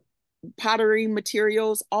cover pottery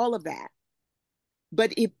materials, all of that.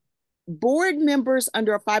 But if board members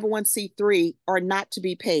under a 501c3 are not to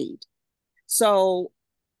be paid. So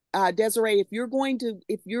Desiree, if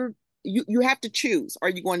you have to choose. Are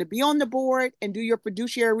you going to be on the board and do your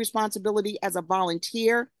fiduciary responsibility as a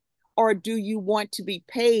volunteer, or do you want to be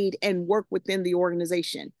paid and work within the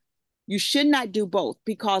organization? You should not do both,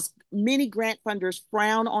 because many grant funders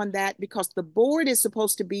frown on that, because the board is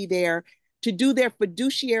supposed to be there to do their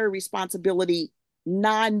fiduciary responsibility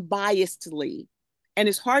non-biasedly. And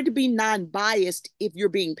it's hard to be non-biased if you're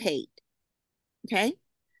being paid. Okay.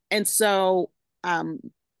 And so,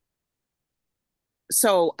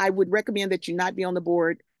 so I would recommend that you not be on the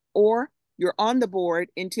board, or you're on the board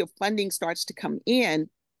until funding starts to come in.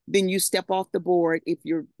 Then you step off the board if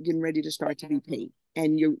you're getting ready to start to be paid,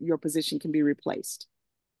 and your position can be replaced.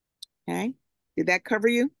 Okay. Did that cover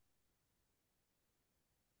you?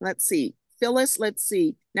 Let's see. Phyllis, let's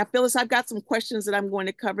see. Now, Phyllis, I've got some questions that I'm going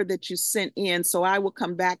to cover that you sent in, so I will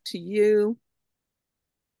come back to you.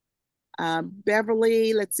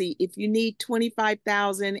 Beverly, let's see, if you need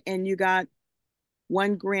 25,000 and you got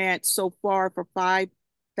one grant so far for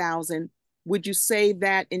 5,000, would you save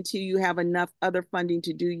that until you have enough other funding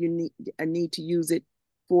to do you need to use it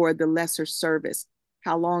for the lesser service?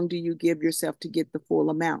 How long do you give yourself to get the full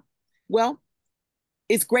amount? Well,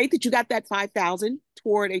 it's great that you got that 5,000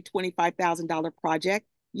 toward a $25,000 project.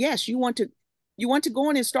 Yes, you want to go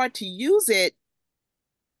in and start to use it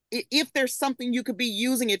if there's something you could be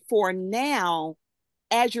using it for now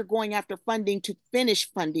as you're going after funding to finish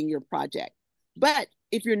funding your project. But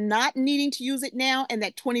if you're not needing to use it now and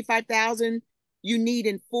that 25,000 you need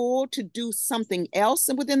in full to do something else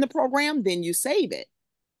within the program, then you save it.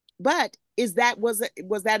 But was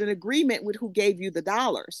that an agreement with who gave you the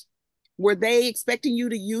dollars? Were they expecting you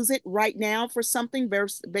to use it right now for something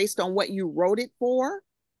based on what you wrote it for?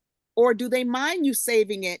 Or do they mind you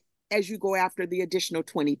saving it as you go after the additional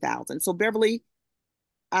 20,000? So Beverly,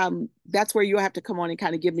 that's where you'll have to come on and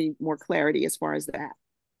kind of give me more clarity as far as that.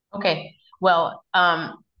 Okay. Well,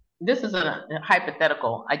 this is a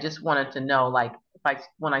hypothetical. I just wanted to know, like,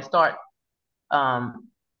 when I start,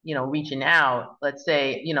 reaching out, let's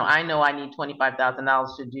say, I know I need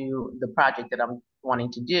 $25,000 to do the project that I'm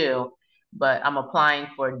wanting to do, but I'm applying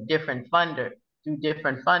for different funders,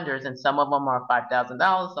 and some of them are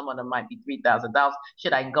 $5,000, some of them might be $3,000.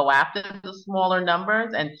 Should I go after the smaller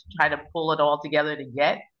numbers and try to pull it all together to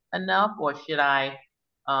get enough, or should I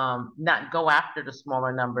not go after the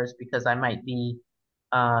smaller numbers because they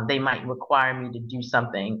might require me to do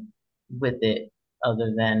something with it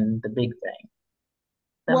other than the big thing?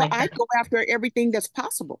 Well, I go after everything that's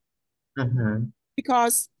possible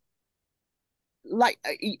because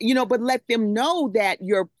but let them know that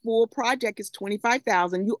your full project is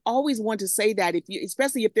 25,000. You always want to say that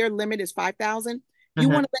especially if their limit is 5,000, you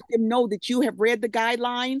want to let them know that you have read the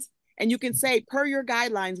guidelines, and you can say, per your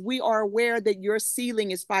guidelines, we are aware that your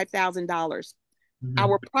ceiling is $5,000.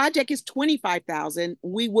 Our project is 25,000.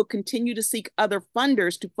 We will continue to seek other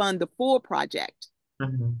funders to fund the full project.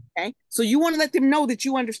 Okay. So you want to let them know that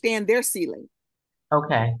you understand their ceiling.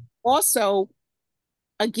 Okay. Also,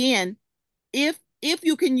 again, if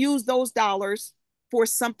you can use those dollars for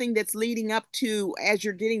something that's leading up to as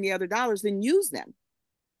you're getting the other dollars, then use them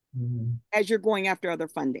as you're going after other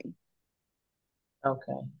funding.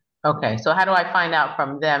 Okay. Okay. So how do I find out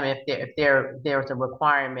from them if there's a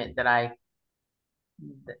requirement that I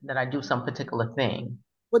do some particular thing?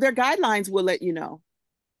 Well, their guidelines will let you know.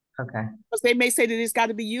 Okay. Because they may say that it's got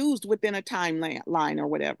to be used within a timeline or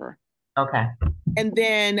whatever. Okay. And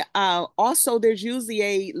then also there's usually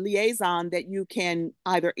a liaison that you can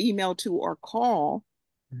either email to or call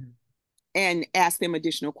and ask them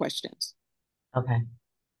additional questions. Okay.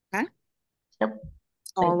 Okay. Yep.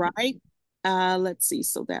 All right. Let's see.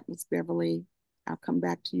 So that was Beverly. I'll come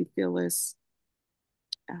back to you, Phyllis.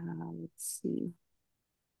 Let's see.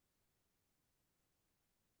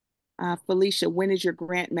 Felicia, when is your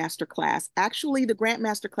Grant Master class? Actually, the Grant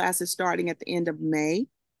Master class is starting at the end of May,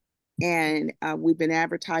 and we've been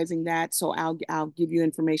advertising that. So I'll give you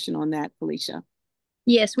information on that, Felicia.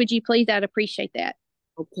 Yes, would you please? I'd appreciate that.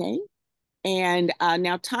 Okay. And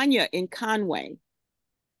now Tanya in Conway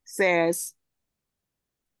says,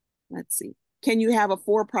 let's see, can you have a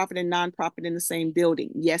for-profit and nonprofit in the same building?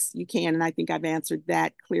 Yes, you can. And I think I've answered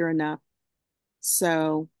that clear enough.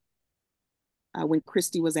 So when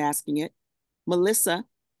Christy was asking it, Melissa,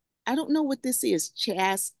 I don't know what this is,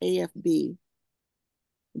 CHAS AFB,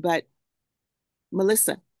 but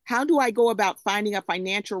Melissa, how do I go about finding a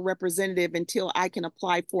financial representative until I can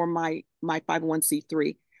apply for my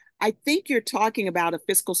 501c3? I think you're talking about a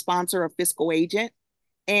fiscal sponsor or fiscal agent.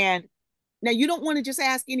 And now you don't want to just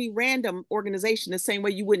ask any random organization the same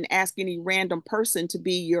way you wouldn't ask any random person to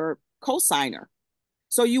be your co-signer.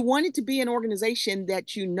 So you want it to be an organization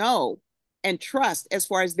that you know and trust as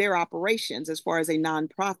far as their operations, as far as a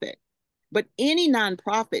nonprofit. But any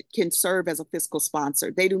nonprofit can serve as a fiscal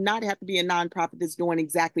sponsor. They do not have to be a nonprofit that's doing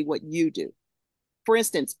exactly what you do. For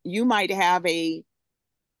instance, you might have a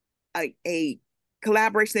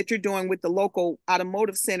collaboration that you're doing with the local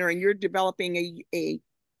automotive center, and you're developing a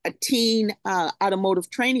teen automotive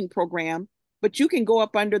training program, but you can go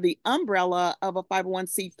up under the umbrella of a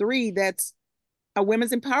 501c3 that's a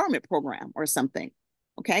women's empowerment program or something.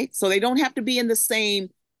 Okay, so they don't have to be in the same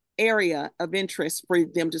area of interest for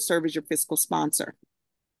them to serve as your fiscal sponsor.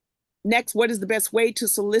 Next, what is the best way to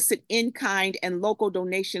solicit in-kind and local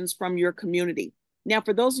donations from your community? Now,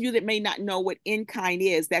 for those of you that may not know what in-kind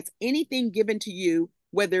is, that's anything given to you,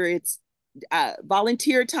 whether it's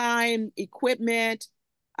volunteer time, equipment,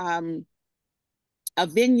 a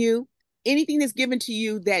venue, anything that's given to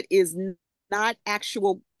you that is not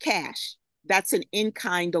actual cash. That's an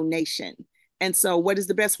in-kind donation. And so what is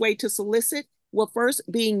the best way to solicit? Well, first,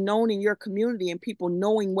 being known in your community and people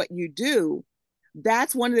knowing what you do.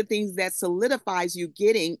 That's one of the things that solidifies you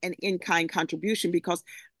getting an in-kind contribution, because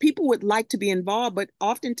people would like to be involved, but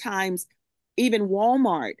oftentimes even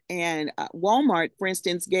Walmart, for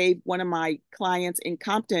instance, gave one of my clients in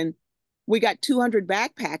Compton, we got 200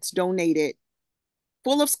 backpacks donated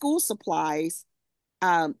full of school supplies.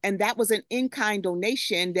 And that was an in-kind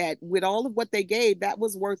donation that, with all of what they gave, that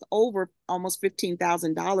was worth over almost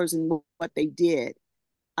 $15,000 in what they did.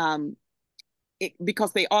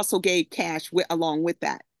 Because they also gave cash along with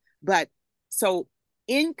that. But so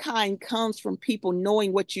in-kind comes from people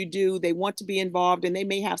knowing what you do. They want to be involved, and they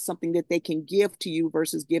may have something that they can give to you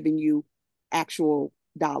versus giving you actual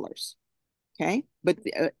dollars. Okay. But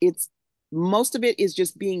it's most of it is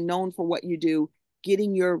just being known for what you do,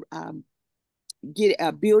 getting your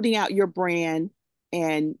building out your brand,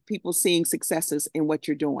 and people seeing successes in what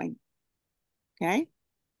you're doing. Okay.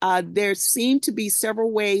 There seem to be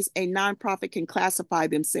several ways a nonprofit can classify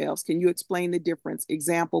themselves. Can you explain the difference?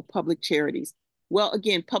 Example, public charities. Well,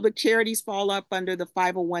 again, public charities fall up under the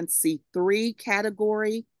 501c3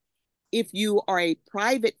 category. If you are a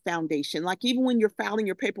private foundation, like even when you're filing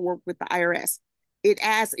your paperwork with the IRS,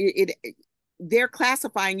 they're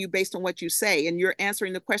classifying you based on what you say, and you're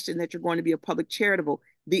answering the question that you're going to be a public charitable.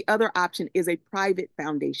 The other option is a private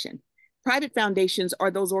foundation. Private foundations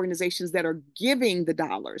are those organizations that are giving the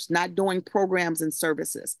dollars, not doing programs and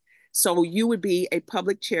services. So you would be a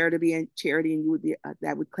public charity, and you would be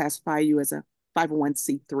that would classify you as a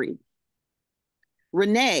 501c3.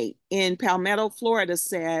 Renee in Palmetto, Florida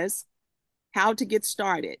says, how to get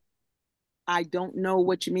started. I don't know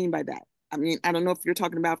what you mean by that. I mean, I don't know if you're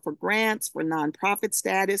talking about for grants, for nonprofit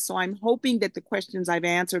status. So I'm hoping that the questions I've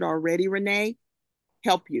answered already, Renee,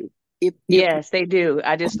 help you. Yes, they do.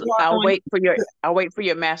 I'll wait for your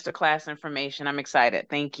masterclass information. I'm excited.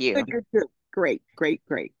 Thank you. Good. Great.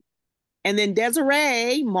 And then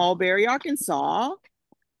Desiree, Mulberry, Arkansas.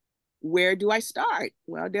 Where do I start?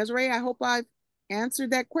 Well, Desiree, I hope I've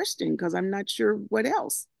answered that question, because I'm not sure what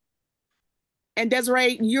else. And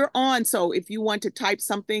Desiree, you're on. So if you want to type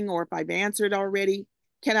something, or if I've answered already,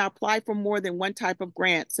 can I apply for more than one type of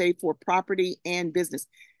grant, say for property and business?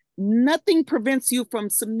 Nothing prevents you from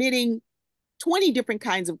submitting 20 different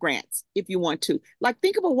kinds of grants if you want to. Like,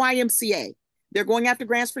 think of a YMCA. They're going after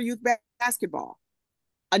grants for youth basketball.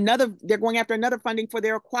 They're going after another funding for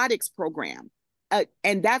their aquatics program.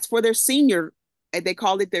 And that's for their senior, they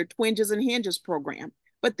call it their Twinges and Hinges program.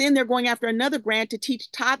 But then they're going after another grant to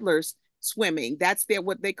teach toddlers swimming. That's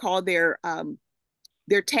what they call their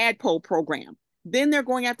tadpole program. Then they're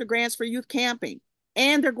going after grants for youth camping.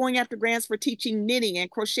 And they're going after grants for teaching knitting and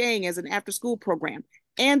crocheting as an after-school program.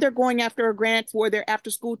 And they're going after a grant for their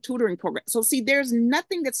after-school tutoring program. So see, there's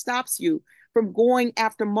nothing that stops you from going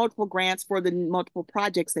after multiple grants for the multiple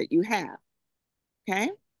projects that you have.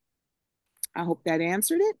 Okay? I hope that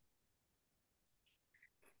answered it.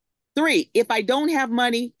 3, if I don't have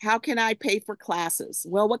money, how can I pay for classes?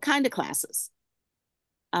 Well, what kind of classes?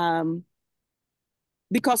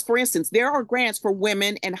 Because, for instance, there are grants for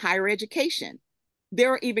women in higher education.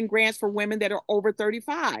 There are even grants for women that are over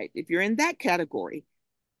 35, if you're in that category.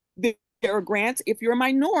 There are grants if you're a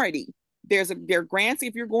minority. There are grants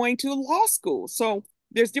if you're going to law school. So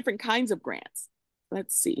there's different kinds of grants.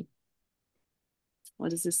 Let's see.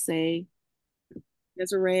 What does this say?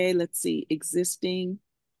 Desiree, let's see, existing.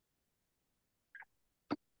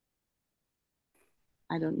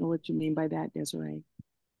 I don't know what you mean by that, Desiree.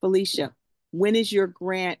 Felicia, when is your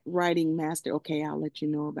grant writing master? Okay, I'll let you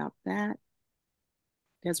know about that.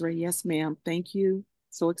 Desiree, yes, ma'am. Thank you.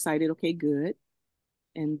 So excited. Okay, good.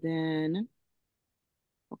 And then,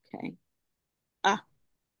 okay.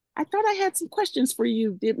 I thought I had some questions for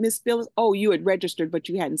you. Did Miss Phyllis? Oh, you had registered, but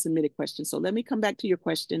you hadn't submitted questions. So let me come back to your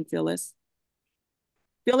question, Phyllis.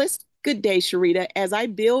 Phyllis, good day, Sherita. As I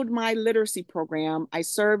build my literacy program, I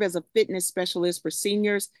serve as a fitness specialist for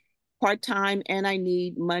seniors part-time, and I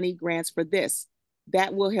need money grants for this.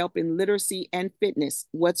 That will help in literacy and fitness.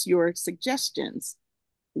 What's your suggestions?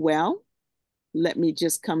 Well, let me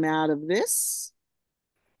just come out of this.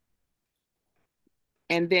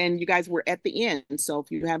 And then you guys were at the end. So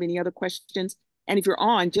if you have any other questions, and if you're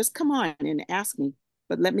on, just come on and ask me.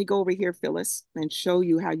 But let me go over here, Phyllis, and show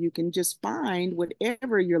you how you can just find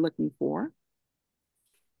whatever you're looking for.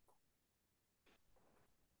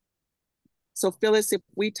 So Phyllis, if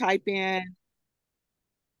we type in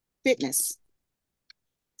fitness,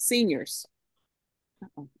 seniors,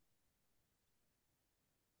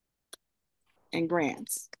 and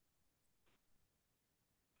grants,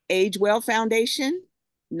 Age Well Foundation,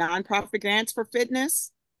 nonprofit grants for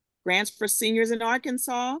fitness, grants for seniors in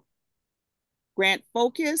Arkansas, Grant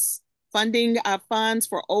Focus, funding funds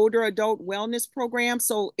for older adult wellness programs.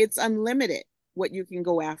 So it's unlimited what you can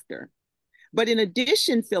go after. But in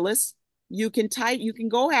addition, Phyllis, you can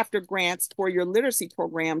go after grants for your literacy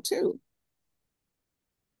program too.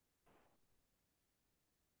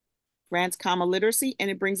 Grants, literacy,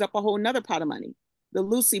 and it brings up a whole nother pot of money. The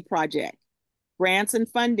Lucy Project, grants and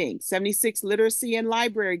funding, 76 literacy and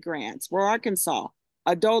library grants for Arkansas,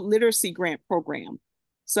 adult literacy grant program.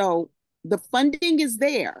 So the funding is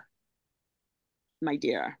there, my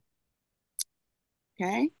dear.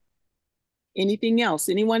 Okay. Anything else?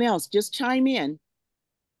 Anyone else? Just chime in.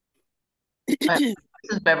 This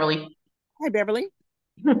is Beverly. Hi, Beverly.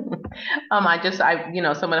 Some of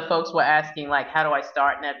the folks were asking, like, how do I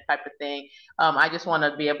start and that type of thing. I just want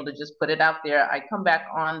to be able to just put it out there. I come back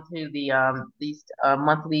on to these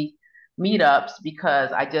monthly meetups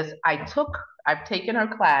because I've taken her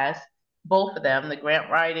class, both of them, the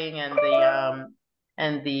grant writing and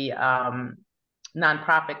the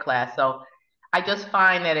nonprofit class. So I just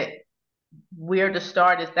find that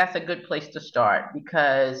that's a good place to start,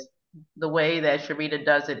 because the way that Sherita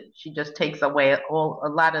does it, she just takes away a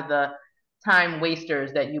lot of the time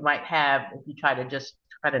wasters that you might have if you try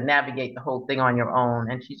to navigate the whole thing on your own.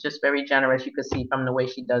 And she's just very generous. You could see from the way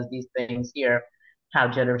she does these things here how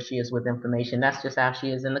generous she is with information. That's just how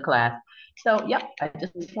she is in the class. So yep, I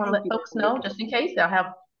just want to let folks know, just in case.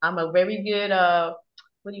 I'm a very good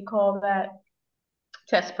what do you call that?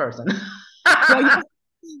 Test person.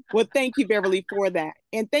 Well, thank you, Beverly, for that.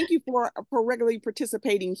 And thank you for regularly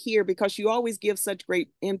participating here, because you always give such great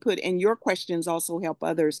input, and your questions also help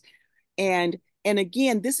others. And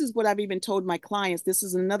again, this is what I've even told my clients. This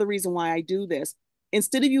is another reason why I do this.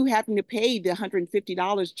 Instead of you having to pay the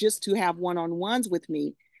 $150 just to have one-on-ones with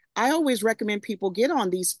me, I always recommend people get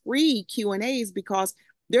on these free Q&As, because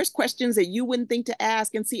there's questions that you wouldn't think to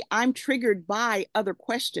ask. And see, I'm triggered by other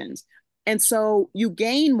questions. And so you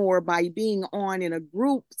gain more by being on in a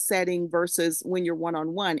group setting versus when you're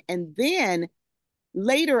one-on-one. And then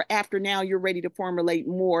later, after now you're ready to formulate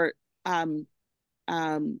more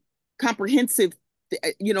comprehensive,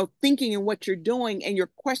 thinking in what you're doing, and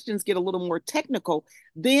your questions get a little more technical,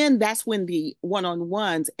 then that's when the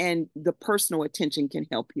one-on-ones and the personal attention can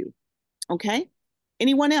help you. Okay.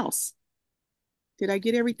 Anyone else? Did I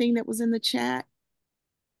get everything that was in the chat?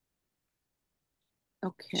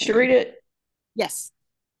 Okay. Sherita, yes.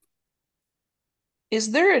 Is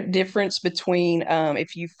there a difference between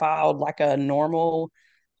if you filed like a normal,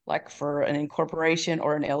 like for an incorporation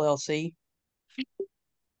or an LLC?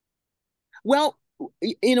 Well,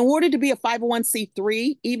 in order to be a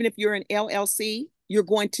 501c3, even if you're an LLC, you're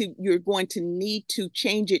going to need to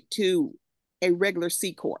change it to a regular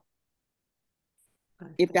C corp.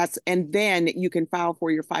 And then you can file for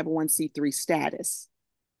your 501c3 status.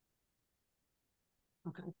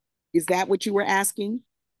 Okay. Is that what you were asking?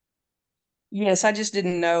 Yes, I just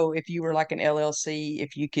didn't know if you were like an LLC,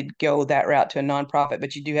 if you could go that route to a nonprofit,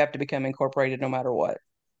 but you do have to become incorporated no matter what.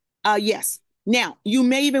 Yes. Now, you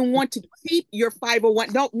may even want to keep your 501.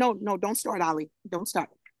 No, don't start, Ollie. Don't start.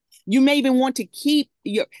 You may even want to keep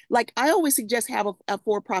like I always suggest, have a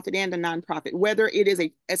for-profit and a nonprofit, whether it is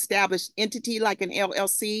a established entity like an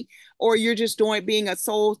LLC, or you're just being a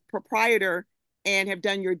sole proprietor and have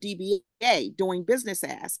done your DBA, doing business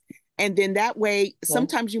as. And then that way,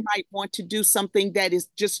 sometimes you might want to do something that is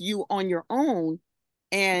just you on your own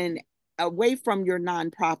and away from your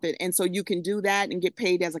nonprofit. And so you can do that and get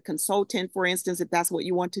paid as a consultant, for instance, if that's what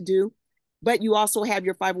you want to do. But you also have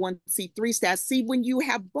your 501c3 status. See, when you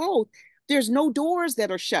have both, there's no doors that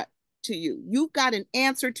are shut to you. You've got an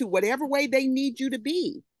answer to whatever way they need you to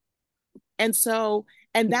be. And so,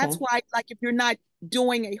 and that's why, like, if you're not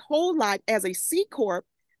doing a whole lot as a C corp,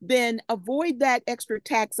 then avoid that extra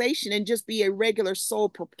taxation and just be a regular sole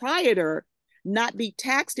proprietor, not be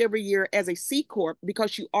taxed every year as a C corp,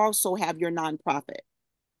 because you also have your nonprofit.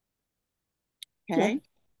 Okay.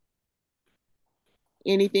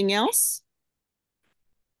 Anything else?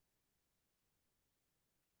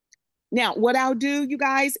 Now, what I'll do, you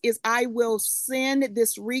guys, is I will send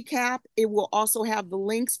this recap. It will also have the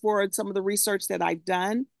links for some of the research that I've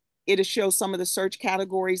done. It'll show some of the search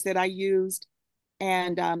categories that I used.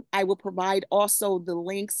 And I will provide also the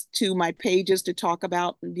links to my pages to talk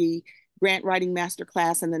about the grant writing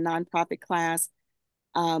masterclass and the nonprofit class.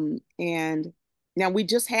 And now we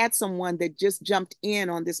just had someone that just jumped in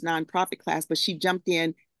on this nonprofit class, but she jumped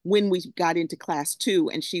in when we got into class 2,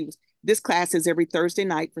 and this class is every Thursday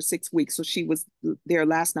night for 6 weeks. So she was there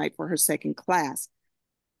last night for her second class.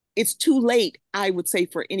 it's too late, I would say,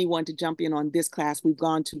 for anyone to jump in on this class. We've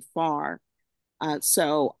gone too far.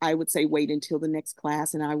 So I would say wait until the next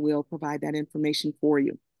class and I will provide that information for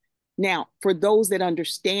you. Now, for those that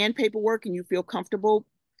understand paperwork and you feel comfortable,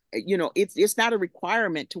 you know, it's not a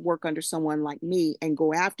requirement to work under someone like me and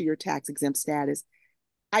go after your tax exempt status.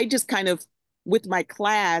 I just kind of, with my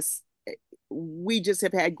class, we just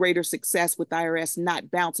have had greater success with IRS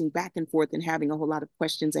not bouncing back and forth and having a whole lot of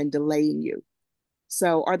questions and delaying you.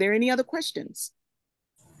 So are there any other questions?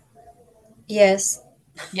 Yes.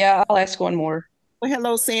 Yeah, I'll ask one more. Well,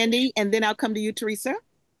 hello, Sandy, and then I'll come to you, Teresa.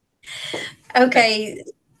 Okay.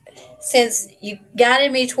 Since you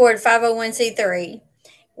guided me toward 501c3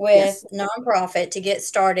 Yes. with nonprofit to get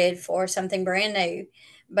started for something brand new.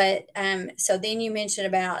 But so then you mentioned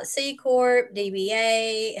about C Corp,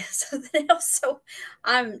 DBA, something else. So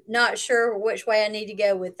I'm not sure which way I need to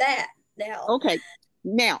go with that now. Okay.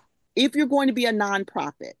 Now, if you're going to be a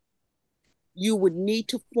nonprofit, you would need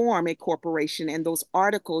to form a corporation, and those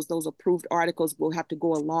articles, those approved articles, will have to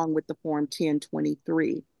go along with the Form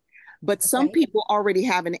 1023. But some Okay. people already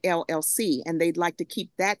have an LLC and they'd like to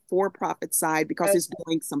keep that for-profit side because it's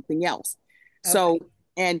doing something else. So,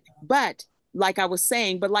 Okay. but like I was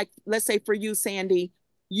saying, but like, let's say for you, Sandy,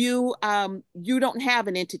 you don't have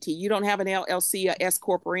an entity, you don't have an LLC, a S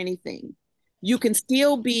Corp or anything. You can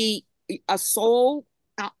still be a sole,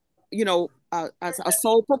 you know, a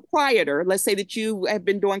sole proprietor. Let's say that you have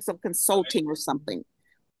been doing some consulting or something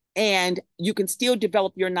and you can still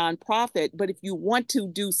develop your nonprofit. But if you want to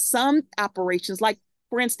do some operations, like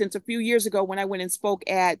for instance, a few years ago when I went and spoke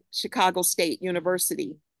at Chicago State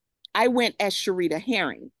University, I went as Sherita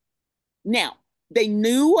Herring. Now, they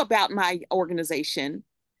knew about my organization,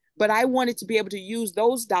 but I wanted to be able to use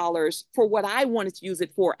those dollars for what I wanted to use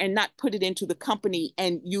it for and not put it into the company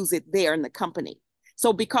and use it there in the company.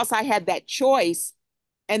 So because I had that choice,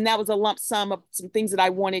 and that was a lump sum of some things that I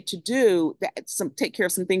wanted to do, take care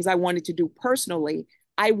of some things I wanted to do personally,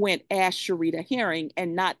 I went as Sherita Herring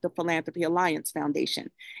and not the Philanthropy Alliance Foundation.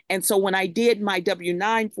 And so when I did my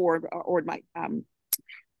W-9 form, or my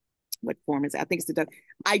what form is it? I think it's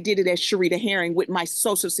I did it as Sherita Herring with my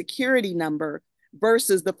social security number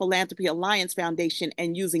versus the Philanthropy Alliance Foundation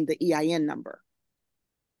and using the EIN number.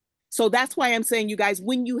 So that's why I'm saying, you guys,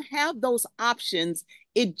 when you have those options,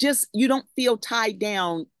 you don't feel tied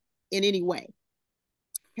down in any way.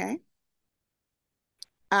 Okay.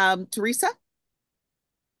 Teresa?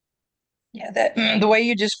 Yeah, that the way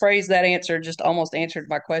you just phrased that answer just almost answered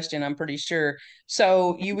my question, I'm pretty sure.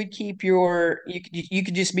 So you would keep you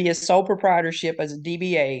could just be a sole proprietorship as a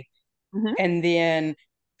DBA, Mm-hmm. and then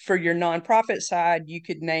for your nonprofit side, you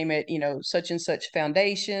could name it, such and such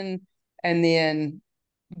foundation, and then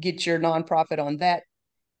get your nonprofit on that.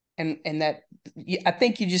 And that, I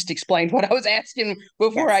think you just explained what I was asking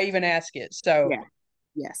before Yes. I even asked it. So Yeah.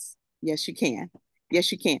 Yes. Yes, you can.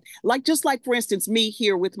 Yes, you can. Just like, for instance, me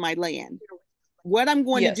here with my land. What I'm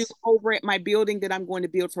going to do yes, over at my building that I'm going to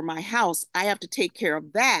build for my house, I have to take care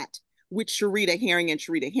of that with Sherita Herring and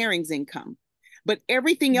Sherita Herring's income. But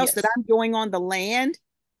everything else that yes, I'm doing on the land,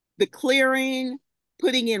 the clearing,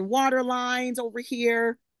 putting in water lines over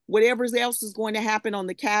here, whatever else is going to happen on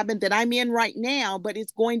the cabin that I'm in right now, but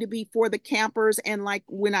it's going to be for the campers. And like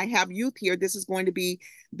when I have youth here, this is going to be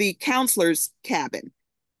the counselor's cabin.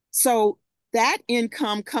 So that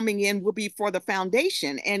income coming in will be for the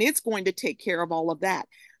foundation and it's going to take care of all of that.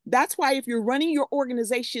 That's why if you're running your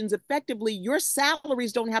organizations effectively, your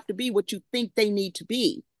salaries don't have to be what you think they need to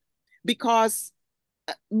be, because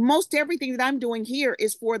most everything that I'm doing here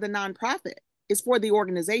is for the nonprofit, is for the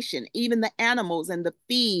organization, even the animals and the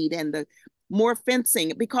feed and the more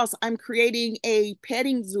fencing, because I'm creating a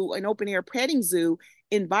petting zoo, an open air petting zoo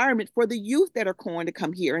environment for the youth that are going to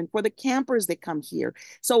come here and for the campers that come here.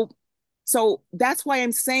 So that's why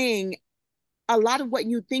I'm saying a lot of what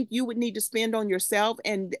you think you would need to spend on yourself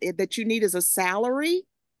and that you need as a salary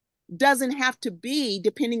doesn't have to be,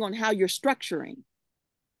 depending on how you're structuring.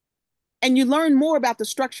 And you learn more about the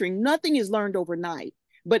structuring. Nothing is learned overnight.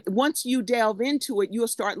 But once you delve into it, you'll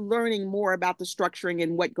start learning more about the structuring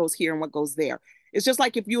and what goes here and what goes there. It's just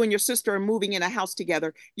like if you and your sister are moving in a house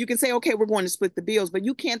together, you can say, okay, we're going to split the bills, but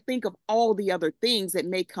you can't think of all the other things that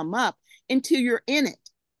may come up until you're in it.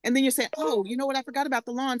 And then you're saying, oh, you know what? I forgot about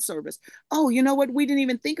the lawn service. Oh, you know what? We didn't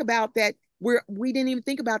even think about that. We didn't even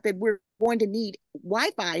think about that we're going to need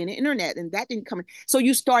Wi-Fi and internet, and that didn't come in. So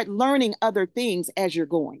you start learning other things as you're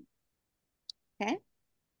going. Okay.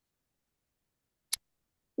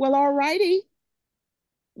 Well, all righty.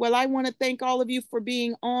 Well, I want to thank all of you for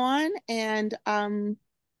being on. And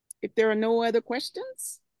if there are no other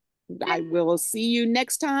questions, I will see you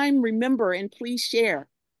next time. Remember, and please share.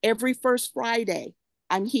 every first Friday,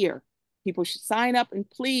 I'm here. People should sign up and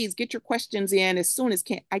please get your questions in as soon as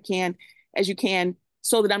as you can,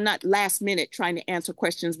 so that I'm not last minute trying to answer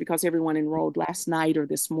questions because everyone enrolled last night or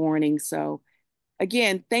this morning. So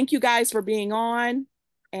again, thank you guys for being on,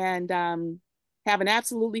 and have an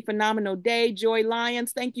absolutely phenomenal day. Joy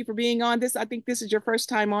Lyons, thank you for being on this. I think this is your first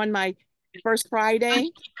time on my first Friday.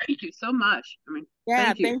 Thank you so much. I mean,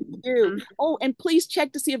 Yeah, thank you. Mm-hmm. Oh, and please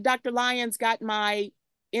check to see if Dr. Lyons got my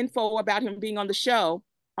info about him being on the show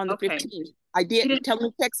on the 15th. I did. Tell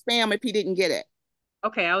him to check spam if he didn't get it.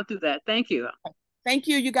 Okay, I'll do that. Thank you. Thank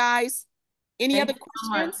you, you guys. Any Thank other you so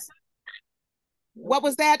questions? What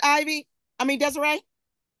was that, Ivy? I mean, Desiree?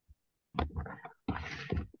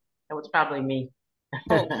 It was probably me.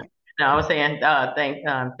 Oh. No, I was saying thank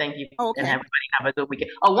you, Okay. and everybody have a good weekend.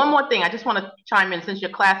 Oh, one more thing. I just want to chime in, since your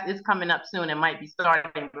class is coming up soon and might be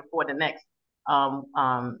starting before the next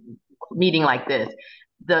meeting like this.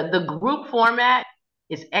 The group format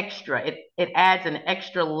is extra. It adds an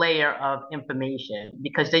extra layer of information,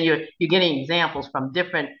 because then you're getting examples from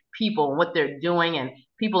different people and what they're doing, and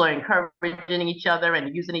people are encouraging each other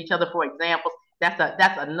and using each other for examples. That's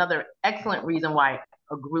another excellent reason why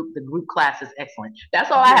the group class is excellent.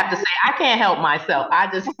 That's all I have to say. I can't help myself.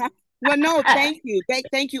 I just well, no, thank you.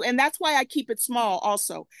 Thank you. And that's why I keep it small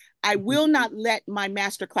also. I will not let my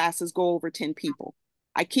master classes go over 10 people.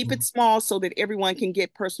 I keep it small so that everyone can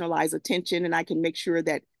get personalized attention, and I can make sure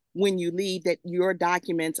that when you leave, that your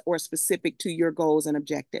documents are specific to your goals and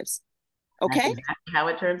objectives. Okay? That's exactly how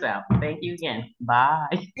it turns out. Thank you again. Bye.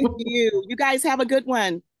 Thank you. You guys have a good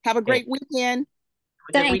one. Have a great weekend.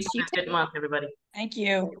 Thanks. Good month, everybody. Thank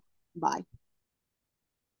you. Bye.